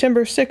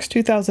September 6,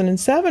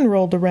 2007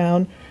 rolled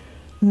around,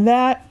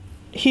 that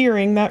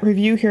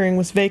review hearing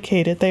was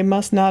vacated. They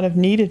must not have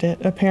needed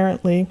it,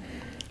 apparently.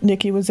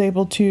 Nikki was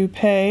able to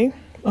pay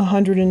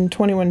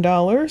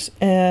 $121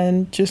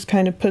 and just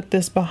kind of put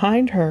this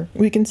behind her.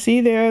 We can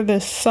see there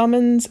the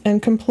summons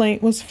and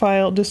complaint was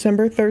filed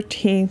December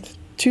 13th,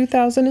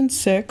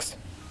 2006.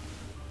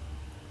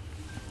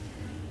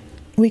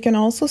 We can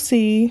also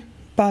see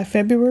by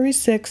February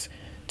 6,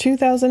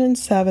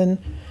 2007,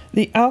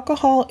 the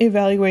alcohol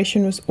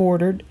evaluation was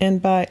ordered,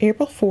 and by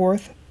April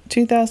 4th,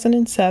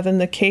 2007,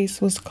 the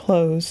case was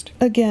closed.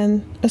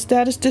 Again, a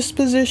status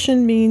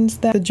disposition means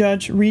that the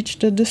judge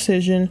reached a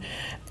decision,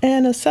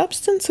 and a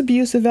substance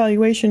abuse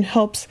evaluation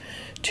helps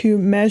to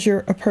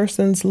measure a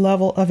person's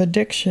level of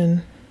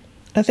addiction.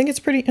 I think it's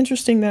pretty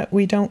interesting that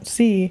we don't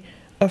see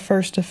a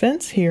first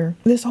offense here.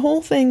 This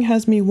whole thing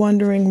has me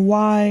wondering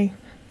why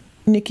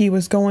Nikki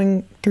was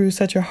going through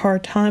such a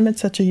hard time at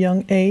such a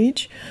young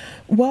age.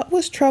 What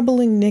was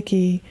troubling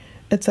Nikki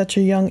at such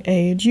a young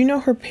age. You know,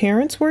 her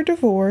parents were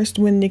divorced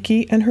when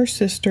Nikki and her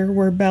sister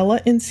were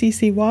Bella and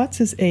Cece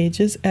Watts'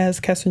 ages, as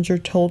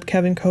Kessinger told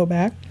Kevin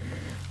Kovac.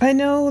 I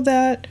know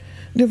that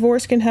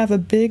divorce can have a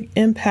big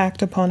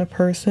impact upon a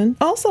person.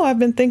 Also, I've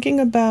been thinking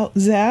about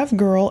Zav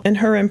Girl and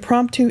her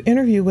impromptu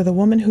interview with a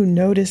woman who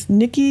noticed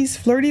Nikki's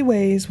flirty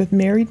ways with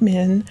married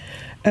men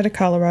at a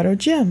Colorado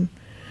gym.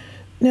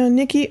 Now,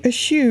 Nikki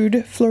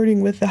eschewed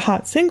flirting with the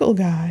hot single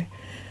guy,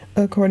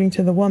 according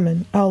to the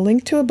woman. I'll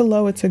link to it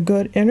below. It's a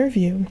good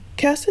interview.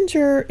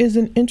 Kessinger is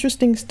an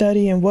interesting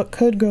study in what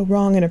could go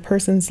wrong in a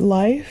person's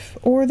life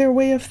or their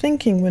way of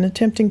thinking when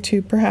attempting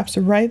to perhaps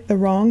right the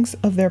wrongs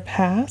of their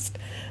past.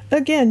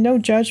 Again, no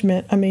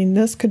judgment. I mean,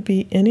 this could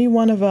be any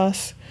one of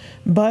us,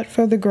 but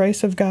for the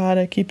grace of God,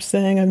 I keep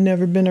saying I've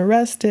never been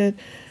arrested.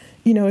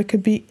 You know, it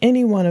could be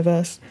any one of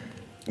us.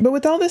 But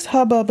with all this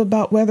hubbub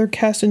about whether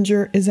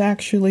Kessinger is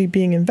actually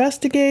being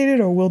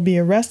investigated or will be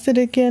arrested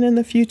again in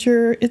the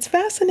future, it's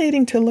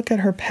fascinating to look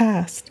at her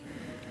past.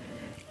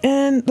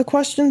 And the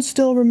questions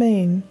still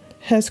remain.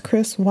 Has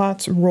Chris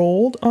Watts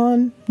rolled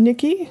on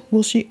Nikki?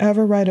 Will she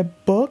ever write a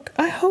book?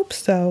 I hope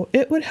so.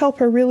 It would help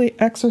her really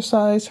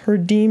exorcise her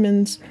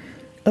demons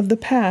of the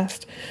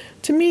past.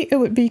 To me, it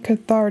would be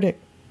cathartic.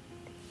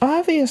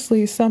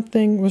 Obviously,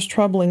 something was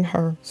troubling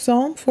her.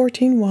 Psalm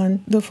 14:1,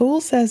 the fool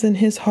says in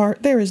his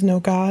heart, there is no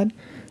God.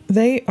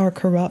 They are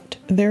corrupt.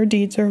 Their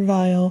deeds are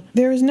vile.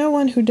 There is no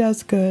one who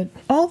does good.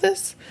 All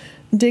this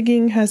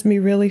digging has me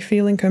really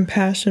feeling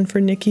compassion for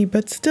Nikki,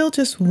 but still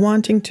just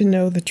wanting to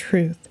know the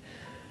truth.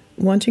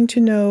 Wanting to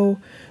know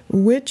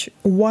which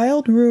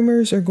wild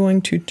rumors are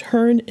going to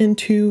turn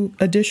into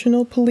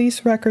additional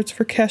police records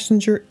for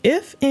Kessinger,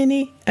 if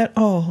any at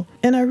all.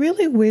 And I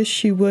really wish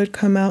she would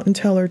come out and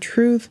tell her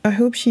truth. I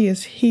hope she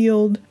is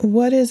healed.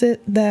 What is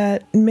it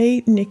that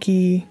made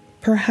Nikki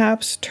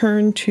perhaps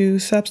turn to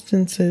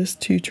substances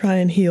to try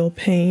and heal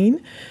pain?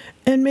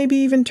 And maybe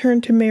even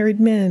turn to married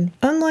men.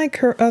 Unlike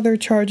her other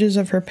charges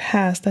of her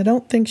past, I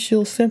don't think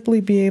she'll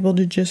simply be able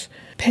to just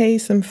pay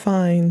some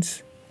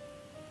fines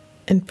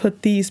and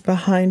put these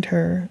behind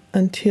her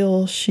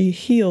until she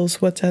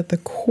heals what's at the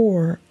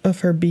core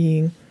of her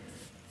being.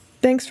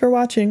 Thanks for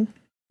watching.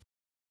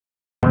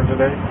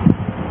 Today?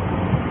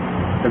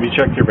 Have you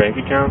checked your bank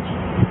accounts?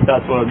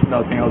 That's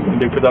another thing I was going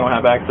to do because I don't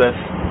have access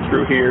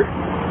through here.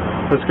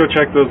 Let's go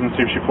check those and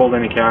see if she pulled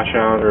any cash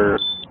out or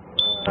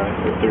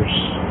if there's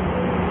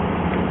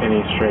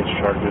any strange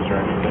charges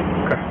or anything.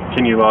 Okay.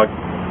 Can you log?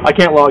 I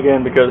can't log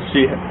in because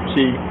she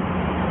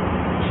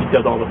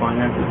does all the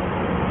finances.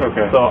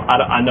 Okay. So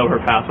I know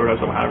her password. I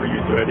just don't have her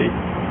used already.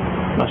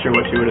 I'm not sure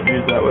what she would have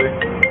used that way.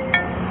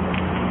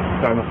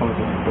 Sorry, my phone's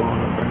just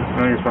blowing up. I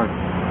think it's fine.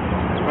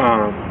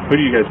 Who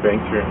do you guys bank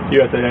through?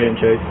 USAA and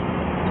Chase.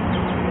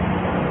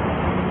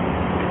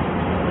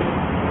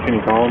 Can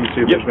you call them and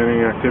see if there's been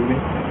any activity?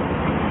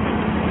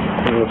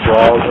 Any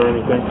withdrawals or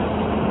anything?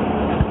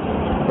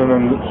 And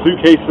then the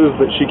suitcases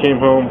that she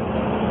came home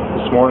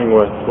this morning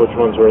with, which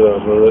ones were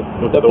those? Was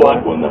it the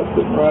black one that's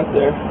sitting right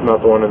there. Not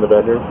the one in the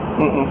bedroom?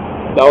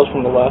 That was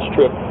from the last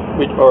trip,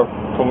 or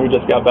from when we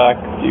just got back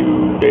a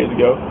few days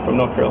ago from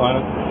North Carolina.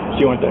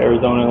 She went to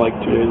Arizona like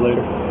 2 days later.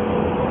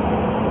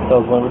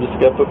 That was when we just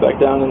got put back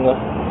down in the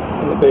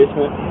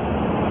basement.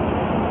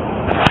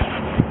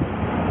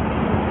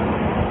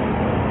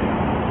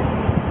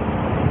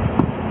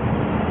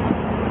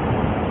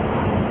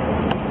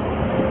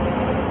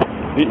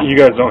 You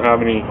guys don't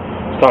have any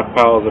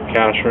stockpiles of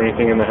cash or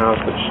anything in the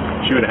house that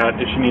she would have had?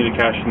 If she needed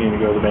cash, she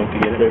needed to go to the bank to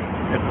get it? If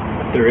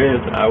there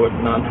is, I would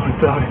not know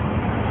about it.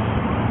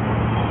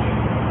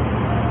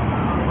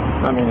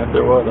 I mean, if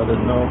there was, I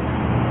didn't know.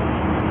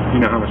 You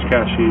know how much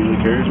cash she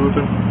usually carries with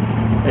her?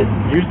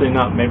 It's usually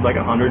not, maybe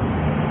like 100.